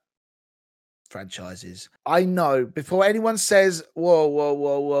Kombat franchises. I know, before anyone says,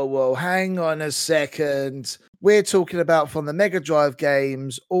 whoa, hang on a second. We're talking about from the Mega Drive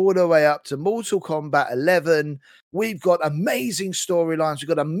games all the way up to Mortal Kombat 11. We've got amazing storylines. We've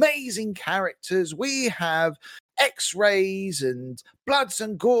got amazing characters. We have X-rays and bloods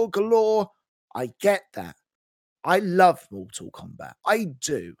and gore galore. I get that. I love Mortal Kombat. I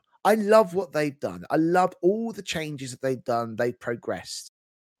do. I love what they've done. I love all the changes that they've done. They've progressed.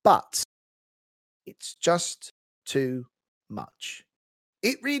 But it's just too much.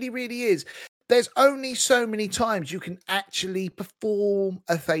 It really, really is. There's only so many times you can actually perform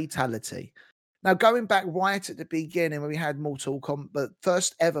a fatality. Now, going back right at the beginning when we had Mortal Kombat,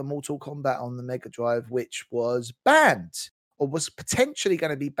 first ever Mortal Kombat on the Mega Drive, which was banned or was potentially going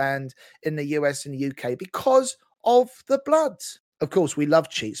to be banned in the US and the UK because of the blood. Of course, we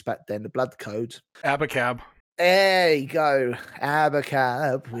loved cheats back then, the blood code. Abacab. There you go.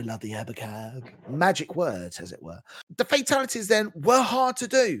 Abacab. We love the abacab. Magic words, as it were. The fatalities then were hard to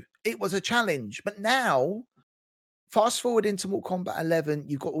do. It was a challenge. But now, fast forward into Mortal Kombat 11,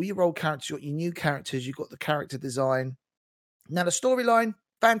 you've got all your old characters, you've got your new characters, you've got the character design. Now, the storyline,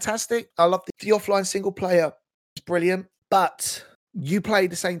 fantastic. I love the offline single player. It's brilliant. But you play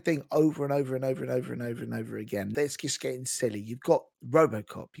the same thing over and over and over and over and over and over again. It's just getting silly. You've got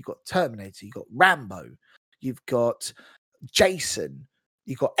RoboCop, you've got Terminator, you've got Rambo, you've got Jason,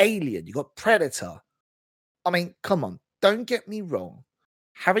 you've got Alien, you've got Predator. I mean, come on. Don't get me wrong.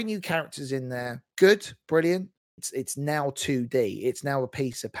 Having new characters in there, good, brilliant. It's now 2D. It's now a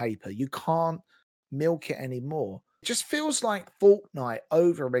piece of paper. You can't milk it anymore. It just feels like Fortnite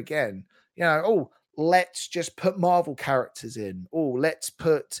over again. Let's just put Marvel characters in. Let's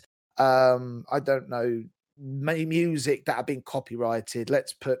put, I don't know, music that have been copyrighted.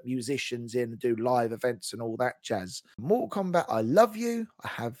 Let's put musicians in and do live events and all that jazz. Mortal Kombat, I love you. I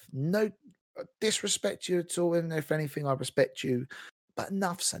have no disrespect you at all. And if anything, I respect you. But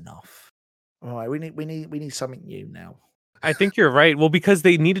enough's enough. All right, we need something new now. I think you're right. Well, because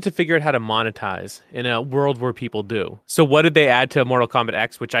they needed to figure out how to monetize in a world where people do. So what did they add to Mortal Kombat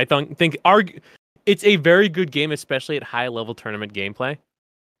X, which I think it's a very good game, especially at high-level tournament gameplay.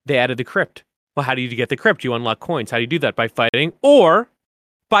 They added the crypt. Well, how do you get the crypt? You unlock coins. How do you do that? By fighting or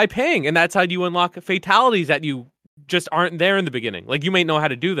by paying. And that's how you unlock fatalities that you just aren't there in the beginning. Like, you may know how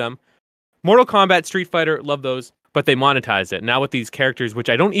to do them. Mortal Kombat, Street Fighter, love those. But they monetize it. Now with these characters, which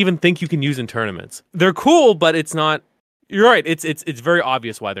I don't even think you can use in tournaments. They're cool, but it's not... You're right. It's very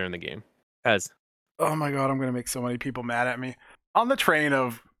obvious why they're in the game. Oh my god, I'm going to make so many people mad at me. On the train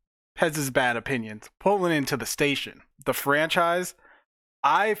of Pez's bad opinions, pulling into the station, the franchise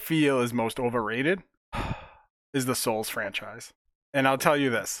I feel is most overrated is the Souls franchise. And I'll tell you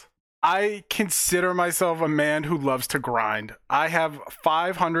this. I consider myself a man who loves to grind. I have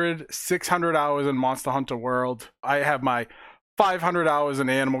 500, 600 hours in Monster Hunter World. I have my 500 hours in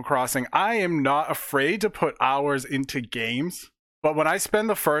Animal Crossing. I am not afraid to put hours into games. But when I spend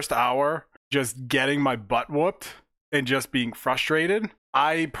the first hour just getting my butt whooped and just being frustrated,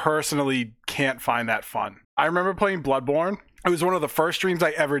 I personally can't find that fun. I remember playing Bloodborne. It was one of the first streams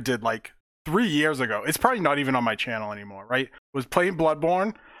I ever did like 3 years ago. It's probably not even on my channel anymore, right? Was playing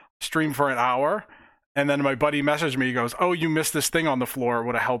Bloodborne. Stream for an hour, and then my buddy messaged me. He goes, "Oh, you missed this thing on the floor. It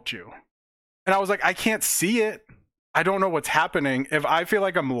would have helped you." And I was like, I can't see it. I don't know what's happening. If I feel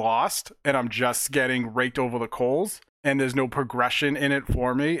like I'm lost and I'm just getting raked over the coals and there's no progression in it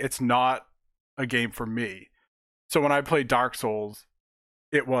for me, it's not a game for me. So when I played Dark Souls,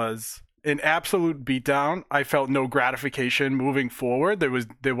 it was an absolute beatdown. I felt no gratification moving forward.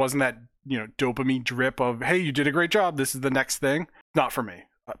 There wasn't that, dopamine drip of, hey, you did a great job. This is the next thing. Not for me.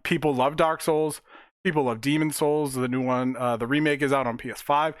 People love Dark Souls. People love Demon Souls. The new one, the remake is out on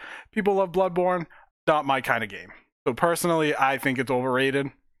PS5. People love Bloodborne. Not my kind of game. So personally, I think it's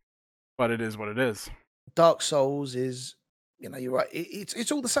overrated, but it is what it is. Dark Souls is, you're right.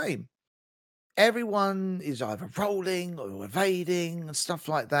 It's all the same. Everyone is either rolling or evading and stuff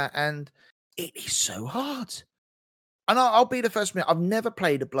like that, and it is so hard. And I'll be the first one. I've never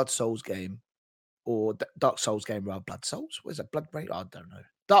played a Blood Souls game. Or Dark Souls game, rather. Blood Souls? What is that? Blood Rain? I don't know.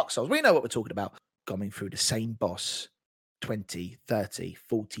 Dark Souls. We know what we're talking about. Going through the same boss 20, 30,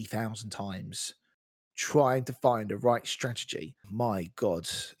 40,000 times. Trying to find the right strategy. My God.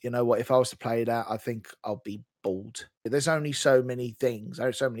 You know what? If I was to play that, I think I'll be bored. There's only so many things.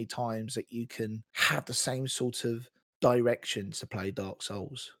 There's so many times that you can have the same sort of directions to play Dark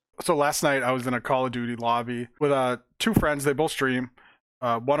Souls. So last night I was in a Call of Duty lobby with two friends. They both stream.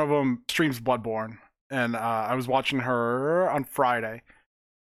 One of them streams Bloodborne, and I was watching her on Friday,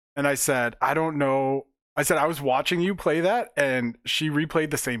 and I said, I don't know. I said, I was watching you play that, and she replayed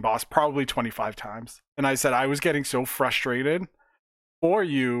the same boss probably 25 times. And I said, I was getting so frustrated for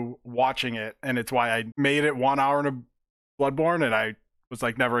you watching it, and it's why I made it 1 hour into Bloodborne, and I was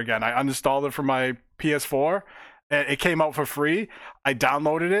like, never again. I uninstalled it from my PS4, and it came out for free. I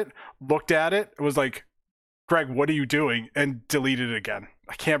downloaded it, looked at it, it was like, Greg, what are you doing? And deleted it again.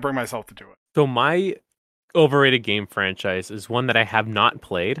 I can't bring myself to do it. So my overrated game franchise is one that I have not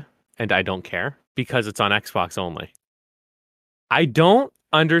played, and I don't care, because it's on Xbox only. I don't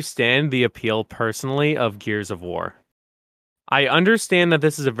understand the appeal personally of Gears of War. I understand that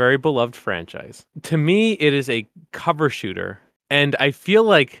this is a very beloved franchise. To me, it is a cover shooter, and I feel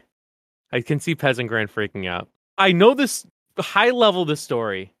like I can see Pez and Grant freaking out. I know this high level, the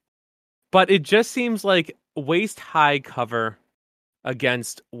story, but it just seems like waist high cover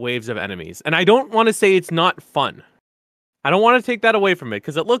against waves of enemies. And I don't want to say it's not fun. I don't want to take that away from it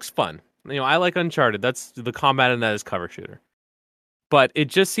because it looks fun. I like Uncharted. That's the combat in that is cover shooter. But it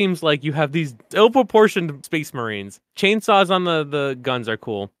just seems like you have these ill-proportioned space marines. Chainsaws on the guns are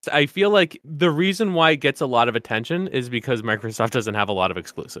cool. I feel like the reason why it gets a lot of attention is because Microsoft doesn't have a lot of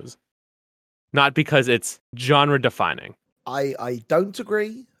exclusives. Not because it's genre defining. I don't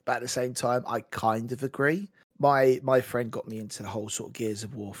agree, but at the same time, I kind of agree. My friend got me into the whole sort of Gears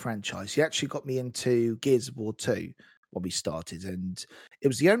of War franchise. He actually got me into Gears of War 2 when we started, and it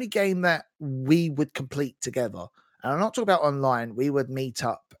was the only game that we would complete together. And I'm not talking about online. We would meet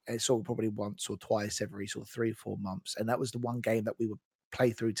up sort of probably once or twice every sort of 3 or 4 months, and that was the one game that we would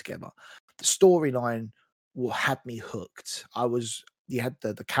play through together. The storyline had me hooked. You had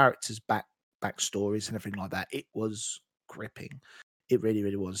the characters backstories and everything like that. It was gripping. It really,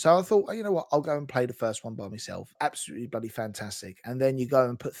 really was. So I thought, you know what, I'll go and play the first one by myself. Absolutely bloody fantastic. And then you go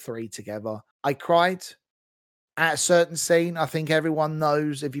and put 3 together. I cried at a certain scene. I think everyone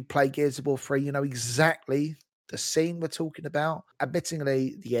knows, if you play Gears of War 3, you know exactly the scene we're talking about.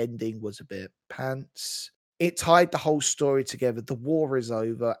 Admittingly, the ending was a bit pants. It tied the whole story together. The war is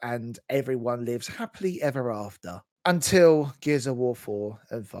over and everyone lives happily ever after until Gears of War 4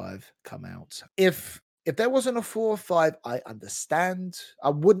 and 5 come out. If there wasn't a 4 or 5, I understand.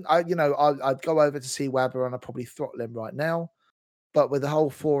 I'd go over to see Wabber and I'd probably throttle him right now. But with the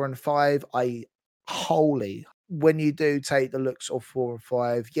whole 4 and 5, when you do take the looks of 4 and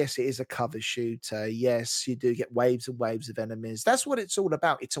 5, yes, it is a cover shooter. Yes, you do get waves and waves of enemies. That's what it's all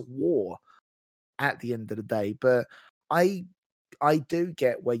about. It's a war at the end of the day. But I do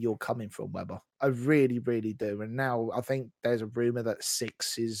get where you're coming from, Weber. I really, really do. And now I think there's a rumor that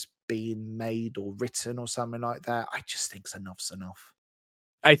 6 is being made or written or something like that. I just think enough's enough.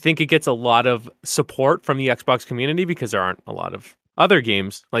 I think it gets a lot of support from the Xbox community because there aren't a lot of other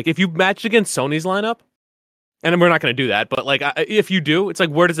games. Like, if you match against Sony's lineup, and we're not going to do that, but like, if you do, it's like,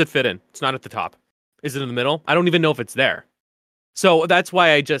 where does it fit in? It's not at the top. Is it in the middle? I don't even know if it's there. So that's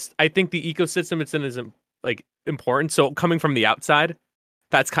why I think the ecosystem it's in is like important. So coming from the outside,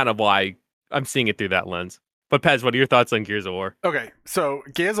 that's kind of why I'm seeing it through that lens. But Pez, what are your thoughts on Gears of War? Okay, so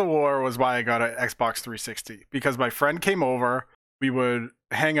Gears of War was why I got an Xbox 360, because my friend came over. We would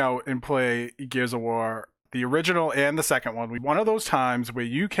hang out and play Gears of War, the original and the second one. One of those times where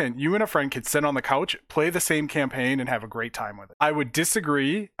you and a friend could sit on the couch, play the same campaign, and have a great time with it. I would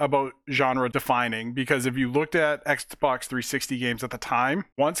disagree about genre defining, because if you looked at Xbox 360 games at the time,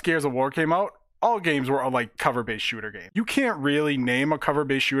 once Gears of War came out, all games were like cover-based shooter games. You can't really name a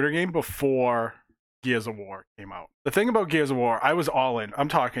cover-based shooter game before Gears of War came out. The thing about Gears of War, I was all in. I'm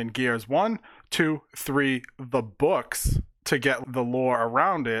talking Gears 1, 2, 3, the books to get the lore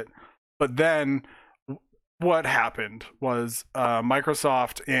around it. But then what happened was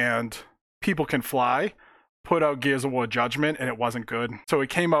Microsoft and People Can Fly put out Gears of War Judgment, and it wasn't good. So it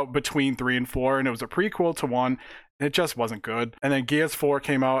came out between 3 and 4, and it was a prequel to 1. It just wasn't good. And then Gears 4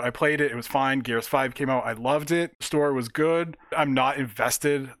 came out. I played it. It was fine. Gears 5 came out. I loved it. The story was good. I'm not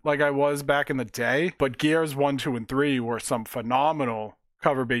invested like I was back in the day. But Gears 1, 2, and 3 were some phenomenal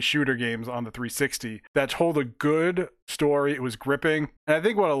cover-based shooter games on the 360 that told a good story. It was gripping. And I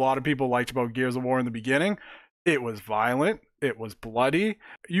think what a lot of people liked about Gears of War in the beginning, it was violent. It was bloody.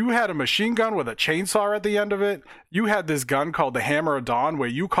 You had a machine gun with a chainsaw at the end of it. You had this gun called the Hammer of Dawn, where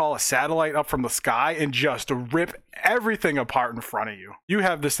you call a satellite up from the sky and just rip everything apart in front of you. You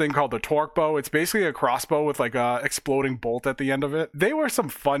have this thing called the Torque Bow. It's basically a crossbow with like a exploding bolt at the end of it. They were some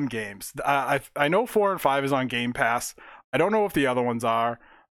fun games. I know 4 and 5 is on Game Pass. I don't know if the other ones are,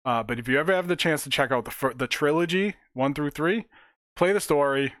 but if you ever have the chance to check out the trilogy 1 through 3, play the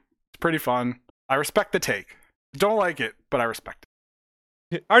story. It's pretty fun. I respect the take. Don't like it, but I respect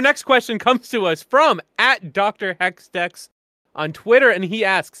it. Our next question comes to us from @DrHexDex on Twitter, and he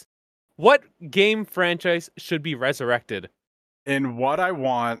asks, what game franchise should be resurrected? And what I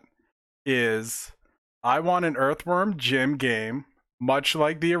want is, I want an Earthworm Jim game, much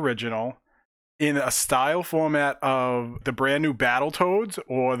like the original, in a style format of the brand new Battletoads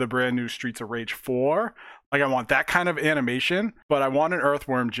or the brand new Streets of Rage 4. Like, I want that kind of animation, but I want an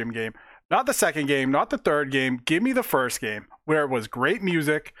Earthworm Jim game. Not the second game, not the third game. Give me the first game, where it was great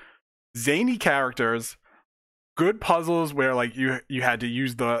music, zany characters, good puzzles where like you had to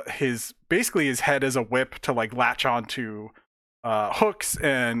use his head as a whip to like latch onto hooks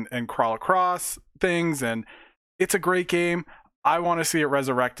and crawl across things. And it's a great game. I want to see it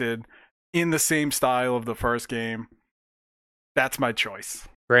resurrected in the same style of the first game. That's my choice.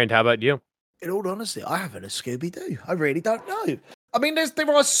 Brand, how about you? In all honesty, I haven't a Scooby-Doo. I really don't know. I mean,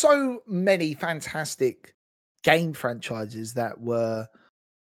 there are so many fantastic game franchises that were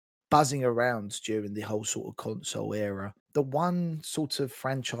buzzing around during the whole sort of console era. The one sort of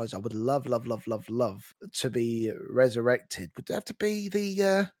franchise I would love to be resurrected would have to be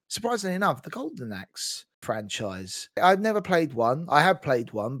the, surprisingly enough, the Golden Axe franchise. I've never played one. I have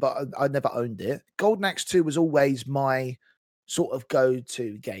played one, but I never owned it. Golden Axe 2 was always my sort of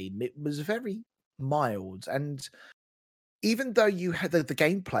go-to game. It was very mild, and even though you had the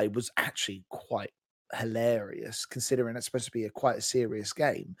gameplay was actually quite hilarious, considering it's supposed to be quite a serious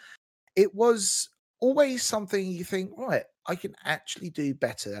game, it was always something you think, right, I can actually do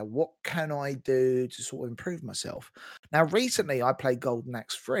better. What can I do to sort of improve myself? Now, recently I played Golden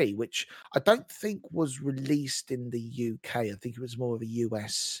Axe 3, which I don't think was released in the UK. I think it was more of a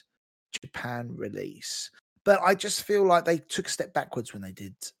US, Japan release. But I just feel like they took a step backwards when they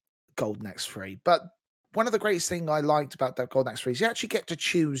did Golden Axe 3. But one of the greatest things I liked about that Golden Axe 3 is you actually get to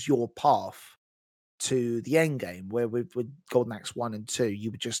choose your path to the end game, where with Golden Axe 1 and 2,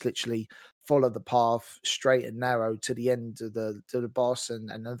 you would just literally follow the path straight and narrow to the end of the boss, and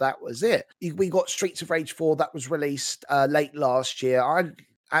that was it. We got Streets of Rage 4 that was released late last year. I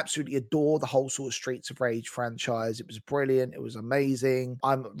absolutely adore the whole sort of Streets of Rage franchise. It was brilliant. It was amazing.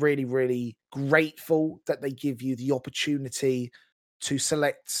 I'm really, really grateful that they give you the opportunity to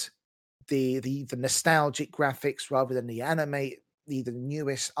select the nostalgic graphics rather than the the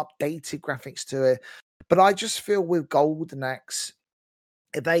newest updated graphics to it. But I just feel with Golden Axe,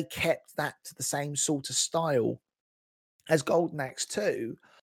 if they kept that to the same sort of style as Golden Axe 2,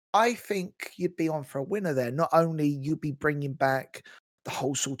 I think you'd be on for a winner there. Not only you'd be bringing back the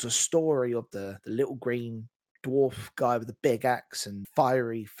whole sort of story of the little green dwarf guy with the big axe and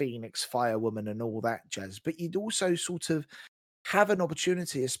fiery phoenix firewoman and all that jazz, but you'd also sort of have an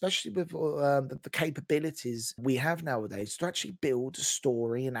opportunity, especially with the capabilities we have nowadays, to actually build a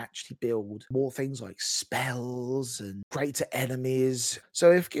story and actually build more things like spells and greater enemies.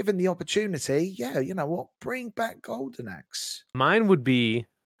 So if given the opportunity, yeah, you know what, bring back Golden Axe. Mine would be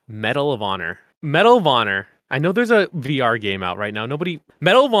Medal of Honor. Medal of Honor. I know there's a VR game out right now.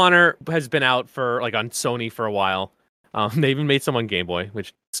 Medal of Honor has been out for like on Sony for a while. They even made some on Game Boy,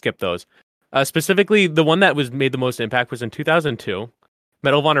 which skip those. Specifically, the one that was made the most impact was in 2002,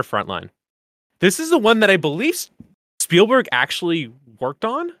 Medal of Honor Frontline. This is the one that I believe Spielberg actually worked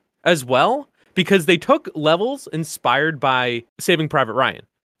on as well, because they took levels inspired by Saving Private Ryan.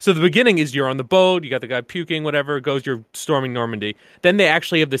 So the beginning is you're on the boat, you got the guy puking, whatever, it goes, you're storming Normandy. Then they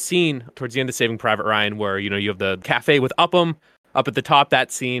actually have the scene towards the end of Saving Private Ryan where, you know, you have the cafe with Upham up at the top,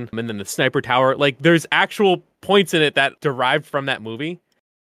 that scene, and then the sniper tower. Like, there's actual points in it that derived from that movie.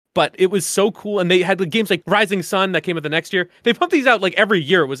 But it was so cool. And they had the games like Rising Sun that came out the next year. They pumped these out like every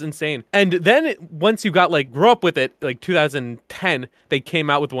year. It was insane. And then once you got like, grew up with it, like 2010, they came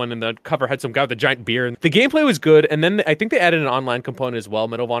out with one and the cover had some guy with a giant beard. And the gameplay was good. And then I think they added an online component as well,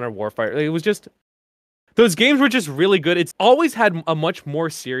 Medal of Honor Warfighter. It was just, those games were just really good. It's always had a much more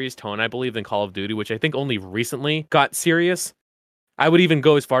serious tone, I believe, than Call of Duty, which I think only recently got serious. I would even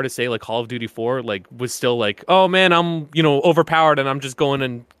go as far to say like Call of Duty 4 like was still like, oh man, I'm, you know, overpowered and I'm just going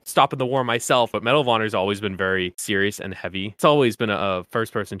and stopping the war myself. But Medal of Honor has always been very serious and heavy. It's always been a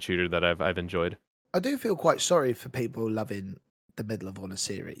first-person shooter that I've enjoyed. I do feel quite sorry for people loving the Medal of Honor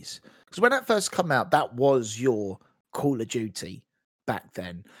series, because when that first came out, that was your Call of Duty back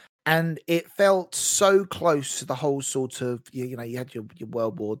then. And it felt so close to the whole sort of, you know, you had your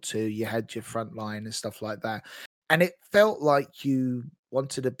World War II, you had your Frontline and stuff like that. And it felt like you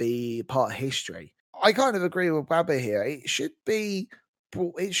wanted to be part of history. I kind of agree with Wabba here. It should be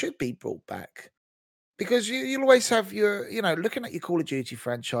brought back, because you'll always have your, you know, looking at your Call of Duty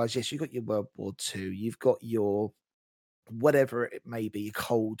franchise. Yes, you've got your World War II, you've got your whatever it may be, your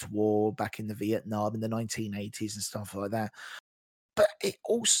Cold War back in the Vietnam in the 1980s and stuff like that. But it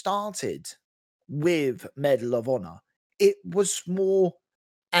all started with Medal of Honor. It was more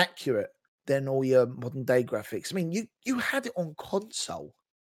accurate than all your modern day graphics. I mean, you had it on console.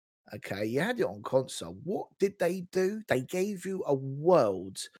 Okay, you had it on console. What did they do? They gave you a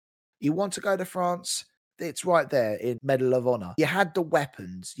world. You want to go to France? It's right there in Medal of Honor. You had the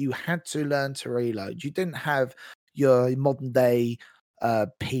weapons. You had to learn to reload. You didn't have your modern day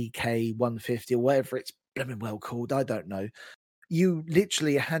PK 150 or whatever it's blooming well called. I don't know. You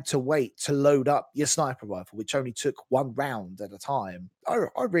literally had to wait to load up your sniper rifle, which only took one round at a time.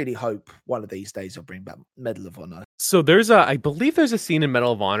 I really hope one of these days they'll bring back Medal of Honor. So I believe there's a scene in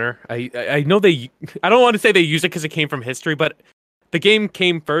Medal of Honor. I know I don't want to say they use it because it came from history, but the game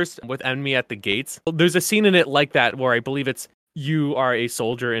came first with Enemy at the Gates. There's a scene in it like that where I believe it's you are a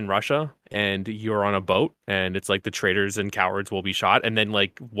soldier in Russia and you're on a boat and it's like the traitors and cowards will be shot. And then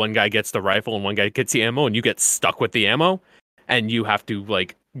like one guy gets the rifle and one guy gets the ammo and you get stuck with the ammo. And you have to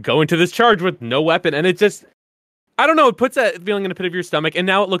like go into this charge with no weapon. And it just, I don't know, it puts that feeling in the pit of your stomach. And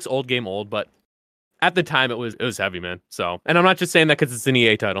now it looks old game old, but at the time it was heavy, man. So, and I'm not just saying that because it's an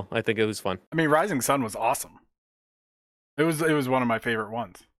EA title. I think it was fun. I mean, Rising Sun was awesome. It was one of my favorite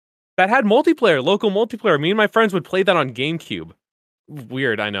ones. That had multiplayer, local multiplayer. Me and my friends would play that on GameCube.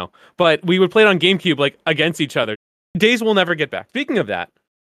 Weird, I know. But we would play it on GameCube like against each other. Days we'll never get back. Speaking of that,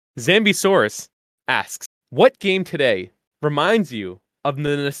 Zambisaurus asks, what game today reminds you of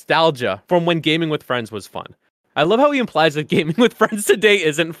the nostalgia from when gaming with friends was fun? I love how he implies that gaming with friends today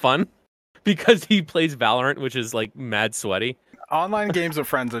isn't fun because he plays Valorant, which is like mad sweaty. Online games with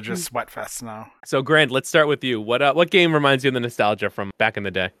friends are just sweat fests now. So, Grant, let's start with you. What game reminds you of the nostalgia from back in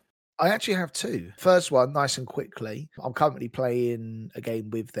the day? I actually have two. First one, nice and quickly. I'm currently playing a game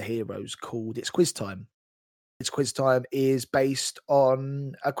with the heroes called It's Quiz Time. It's Quiz Time is based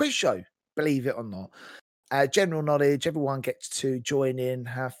on a quiz show, believe it or not. General knowledge, everyone gets to join in,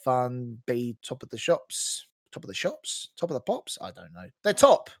 have fun, be top of the shops, top of the pops. I don't know. They're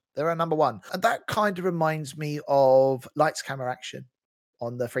top. They're our number one. And that kind of reminds me of Lights, Camera, Action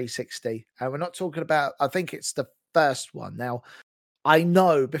on the 360. And we're not talking about, I think it's the first one. Now, I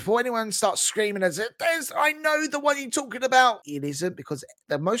know before anyone starts screaming as it, I know the one you're talking about. It isn't, because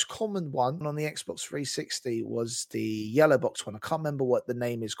the most common one on the Xbox 360 was the yellow box one. I can't remember what the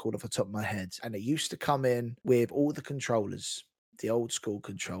name is called off the top of my head. And it used to come in with all the controllers, the old school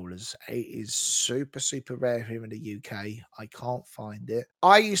controllers. It is super, super rare here in the UK. I can't find it.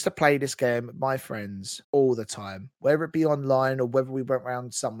 I used to play this game with my friends all the time, whether it be online or whether we went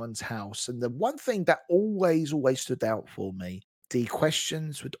around someone's house. And the one thing that always stood out for me, the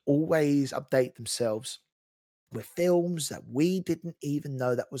questions would always update themselves with films that we didn't even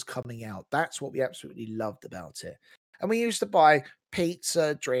know that was coming out. That's what we absolutely loved about it. And we used to buy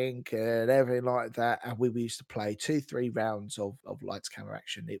pizza, drink, and everything like that. And we used to play 2-3 rounds of Lights, Camera,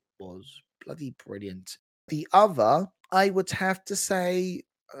 Action. It was bloody brilliant. The other, I would have to say,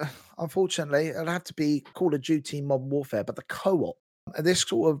 unfortunately, it'll have to be Call of Duty Modern Warfare, but the co-op. And this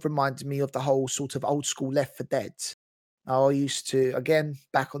sort of reminded me of the whole sort of old school Left 4 Dead. I used to, again,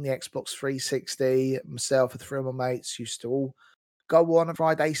 back on the Xbox 360, myself and 3 of my mates used to all go on a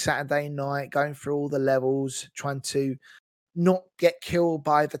Friday, Saturday night, going through all the levels, trying to not get killed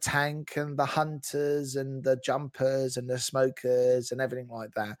by the tank and the hunters and the jumpers and the smokers and everything like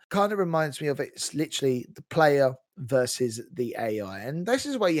that. Kind of reminds me of it's literally the player versus the AI. And this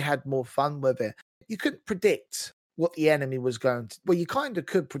is where you had more fun with it. You couldn't predict what the enemy was going to, well, you kind of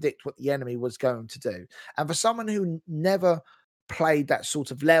could predict what the enemy was going to do. And for someone who never played that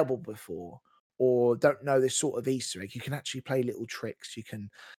sort of level before, or don't know this sort of Easter egg, you can actually play little tricks. You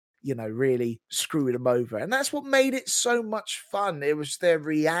can, really screw them over. And that's what made it so much fun. It was their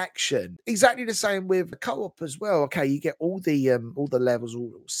reaction. Exactly the same with the co-op as well. Okay, you get all the levels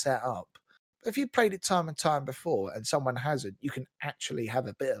all set up. If you played it time and time before and someone hasn't, you can actually have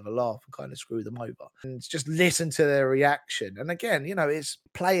a bit of a laugh and kind of screw them over and just listen to their reaction. And again, it's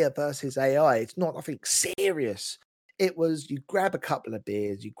player versus AI. It's not nothing serious. It was you grab a couple of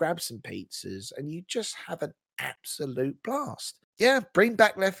beers, you grab some pizzas, and you just have an absolute blast. Yeah, bring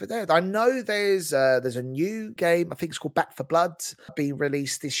back Left 4 Dead. I know there's a new game, I think it's called Back 4 Blood, being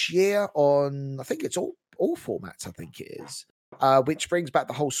released this year on, I think it's all formats, I think it is. Which brings back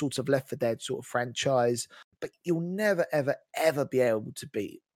the whole sort of Left 4 Dead sort of franchise. But you'll never, ever, ever be able to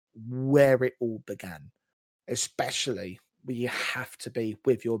be where it all began, especially where you have to be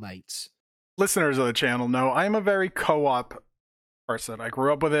with your mates. Listeners of the channel know I am a very co-op person. I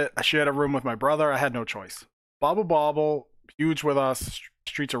grew up with it. I shared a room with my brother. I had no choice. Bobble Bobble, huge with us.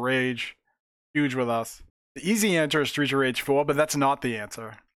 Streets of Rage, huge with us. The easy answer is Streets of Rage 4, but that's not the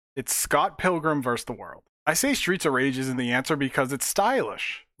answer. It's Scott Pilgrim vs. the World. I say Streets of Rage isn't the answer because it's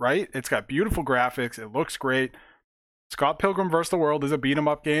stylish, right? It's got beautiful graphics. It looks great. Scott Pilgrim vs. the World is a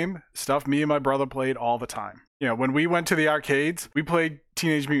beat-em-up game, stuff me and my brother played all the time. When we went to the arcades, we played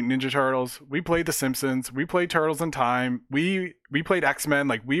Teenage Mutant Ninja Turtles. We played The Simpsons. We played Turtles in Time. We played X-Men.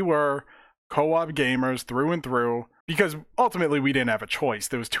 Like, we were co-op gamers through and through because ultimately we didn't have a choice.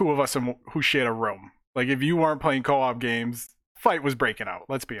 There was 2 of us who shared a room. Like, if you weren't playing co-op games, fight was breaking out.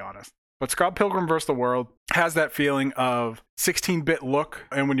 Let's be honest. But Scott Pilgrim vs. the World has that feeling of 16-bit look.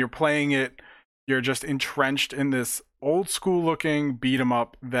 And when you're playing it, you're just entrenched in this old school looking beat 'em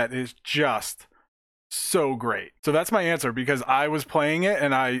up that is just so great. So that's my answer because I was playing it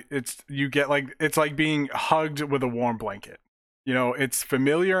and it's like being hugged with a warm blanket. It's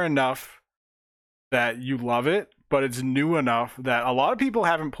familiar enough that you love it, but it's new enough that a lot of people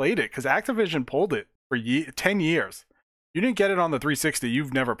haven't played it because Activision pulled it for 10 years. You didn't get it on the 360.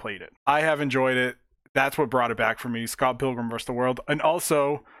 You've never played it. I have enjoyed it. That's what brought it back for me. Scott Pilgrim vs. the World. And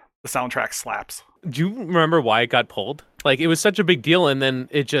also, the soundtrack slaps. Do you remember why it got pulled? Like, it was such a big deal, and then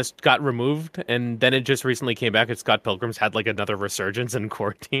it just got removed, and then it just recently came back, and Scott Pilgrim's had, like, another resurgence in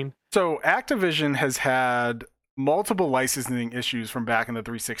quarantine. So, Activision has had multiple licensing issues from back in the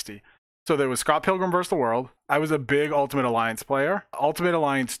 360. So there was Scott Pilgrim vs. the World. I was a big Ultimate Alliance player. Ultimate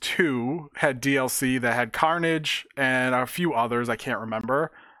Alliance 2 had DLC that had Carnage and a few others I can't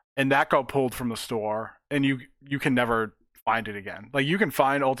remember. And that got pulled from the store. And you can never find it again. Like, you can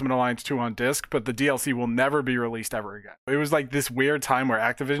find Ultimate Alliance 2 on disc, but the DLC will never be released ever again. It was like this weird time where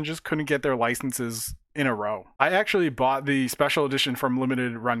Activision just couldn't get their licenses in a row. I actually bought the special edition from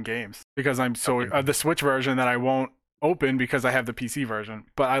Limited Run Games because I'm so the Switch version that I won't open because I have the PC version.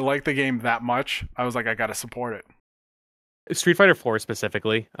 But I like the game that much. I was like, I gotta support it. Street Fighter 4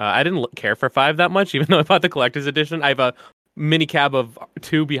 specifically. I didn't care for 5 that much, even though I bought the collector's edition. I have a mini cab of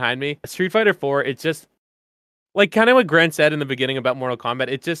 2 behind me. Street Fighter 4, it's just like kind of what Grant said in the beginning about Mortal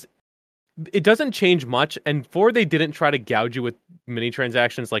Kombat. It doesn't change much. And 4, they didn't try to gouge you with mini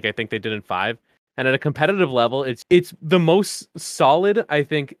transactions like I think they did in 5. And at a competitive level, it's the most solid, I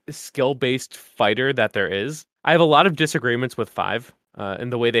think, skill-based fighter that there is. I have a lot of disagreements with 5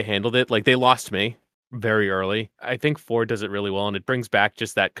 in the way they handled it. Like, they lost me very early. I think 4 does it really well, and it brings back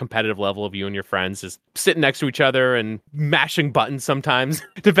just that competitive level of you and your friends just sitting next to each other and mashing buttons sometimes,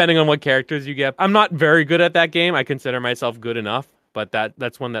 depending on what characters you get. I'm not very good at that game. I consider myself good enough, but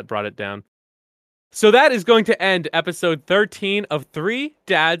that's one that brought it down. So that is going to end episode 13 of 3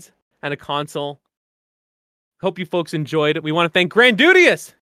 Dads and a Console. Hope you folks enjoyed it. We want to thank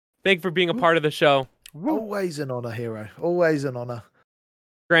Grandudius. Thank you for being a part of the show. Always an honor, hero. Always an honor.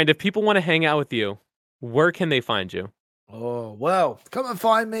 Grand, if people want to hang out with you, where can they find you? Oh, well, come and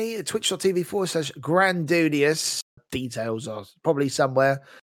find me at twitch.tv/Grandudius. Details are probably somewhere.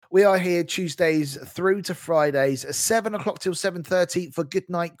 We are here Tuesdays through to Fridays, 7 o'clock till 7:30 for Good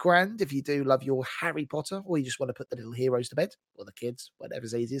Night Grand. If you do love your Harry Potter, or you just want to put the little heroes to bed, or the kids,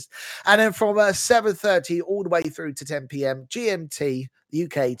 whatever's easiest. And then from 7:30 all the way through to 10 p.m. GMT,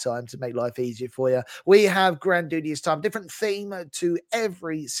 UK time, to make life easier for you, we have Grandudious time, different theme to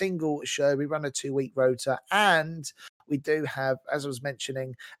every single show. We run a 2-week rota, and we do have, as I was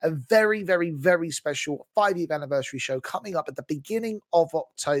mentioning, a very, very, very special 5-year anniversary show coming up at the beginning of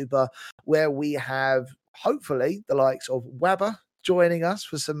October, where we have, hopefully, the likes of Wabba joining us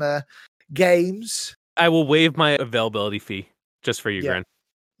for some games. I will waive my availability fee just for you, Grant.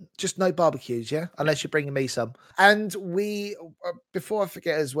 Just no barbecues, yeah? Unless you're bringing me some. And we, before I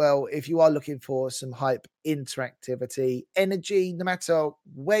forget as well, if you are looking for some hype, interactivity, energy, no matter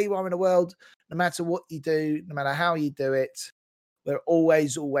where you are in the world, no matter what you do, no matter how you do it, we're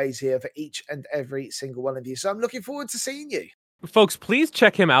always, always here for each and every single one of you. So I'm looking forward to seeing you. Folks, please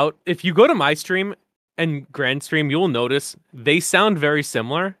check him out. If you go to my stream and Grand stream, you will notice they sound very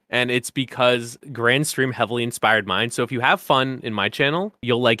similar, and it's because Grand stream heavily inspired mine. So if you have fun in my channel,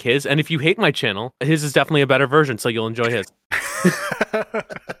 you'll like his, and if you hate my channel, his is definitely a better version, so you'll enjoy his.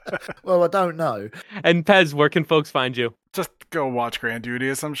 Well, I don't know. And Pez, where can folks find you? Just go watch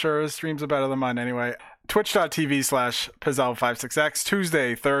Grandudious. I'm sure his streams are better than mine anyway. Twitch.tv/Pizzel56X,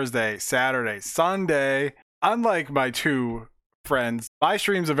 Tuesday, Thursday, Saturday, Sunday. Unlike my 2 friends, my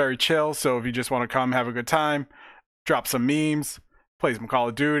streams are very chill, so if you just want to come have a good time, drop some memes, play some Call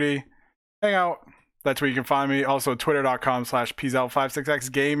of Duty, hang out, that's where you can find me. Also,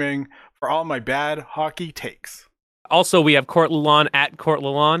 twitter.com/PZL56X Gaming for all my bad hockey takes. Also, we have Court Lalon at Court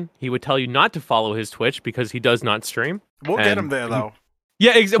Lalon. He would tell you not to follow his Twitch because he does not stream. We'll get him there, though.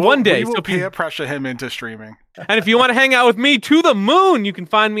 Yeah, one day. We will peer pressure him into streaming. And if you want to hang out with me to the moon, you can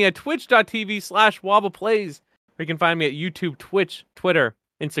find me at twitch.tv/WobblePlays. Or you can find me at YouTube, Twitch, Twitter,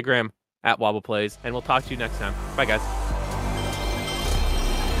 Instagram, at WobblePlays. And we'll talk to you next time. Bye, guys.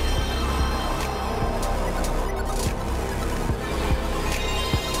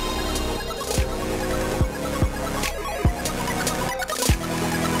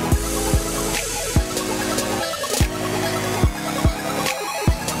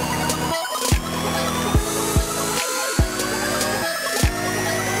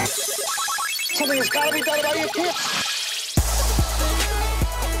 Something has got to be done about your kids.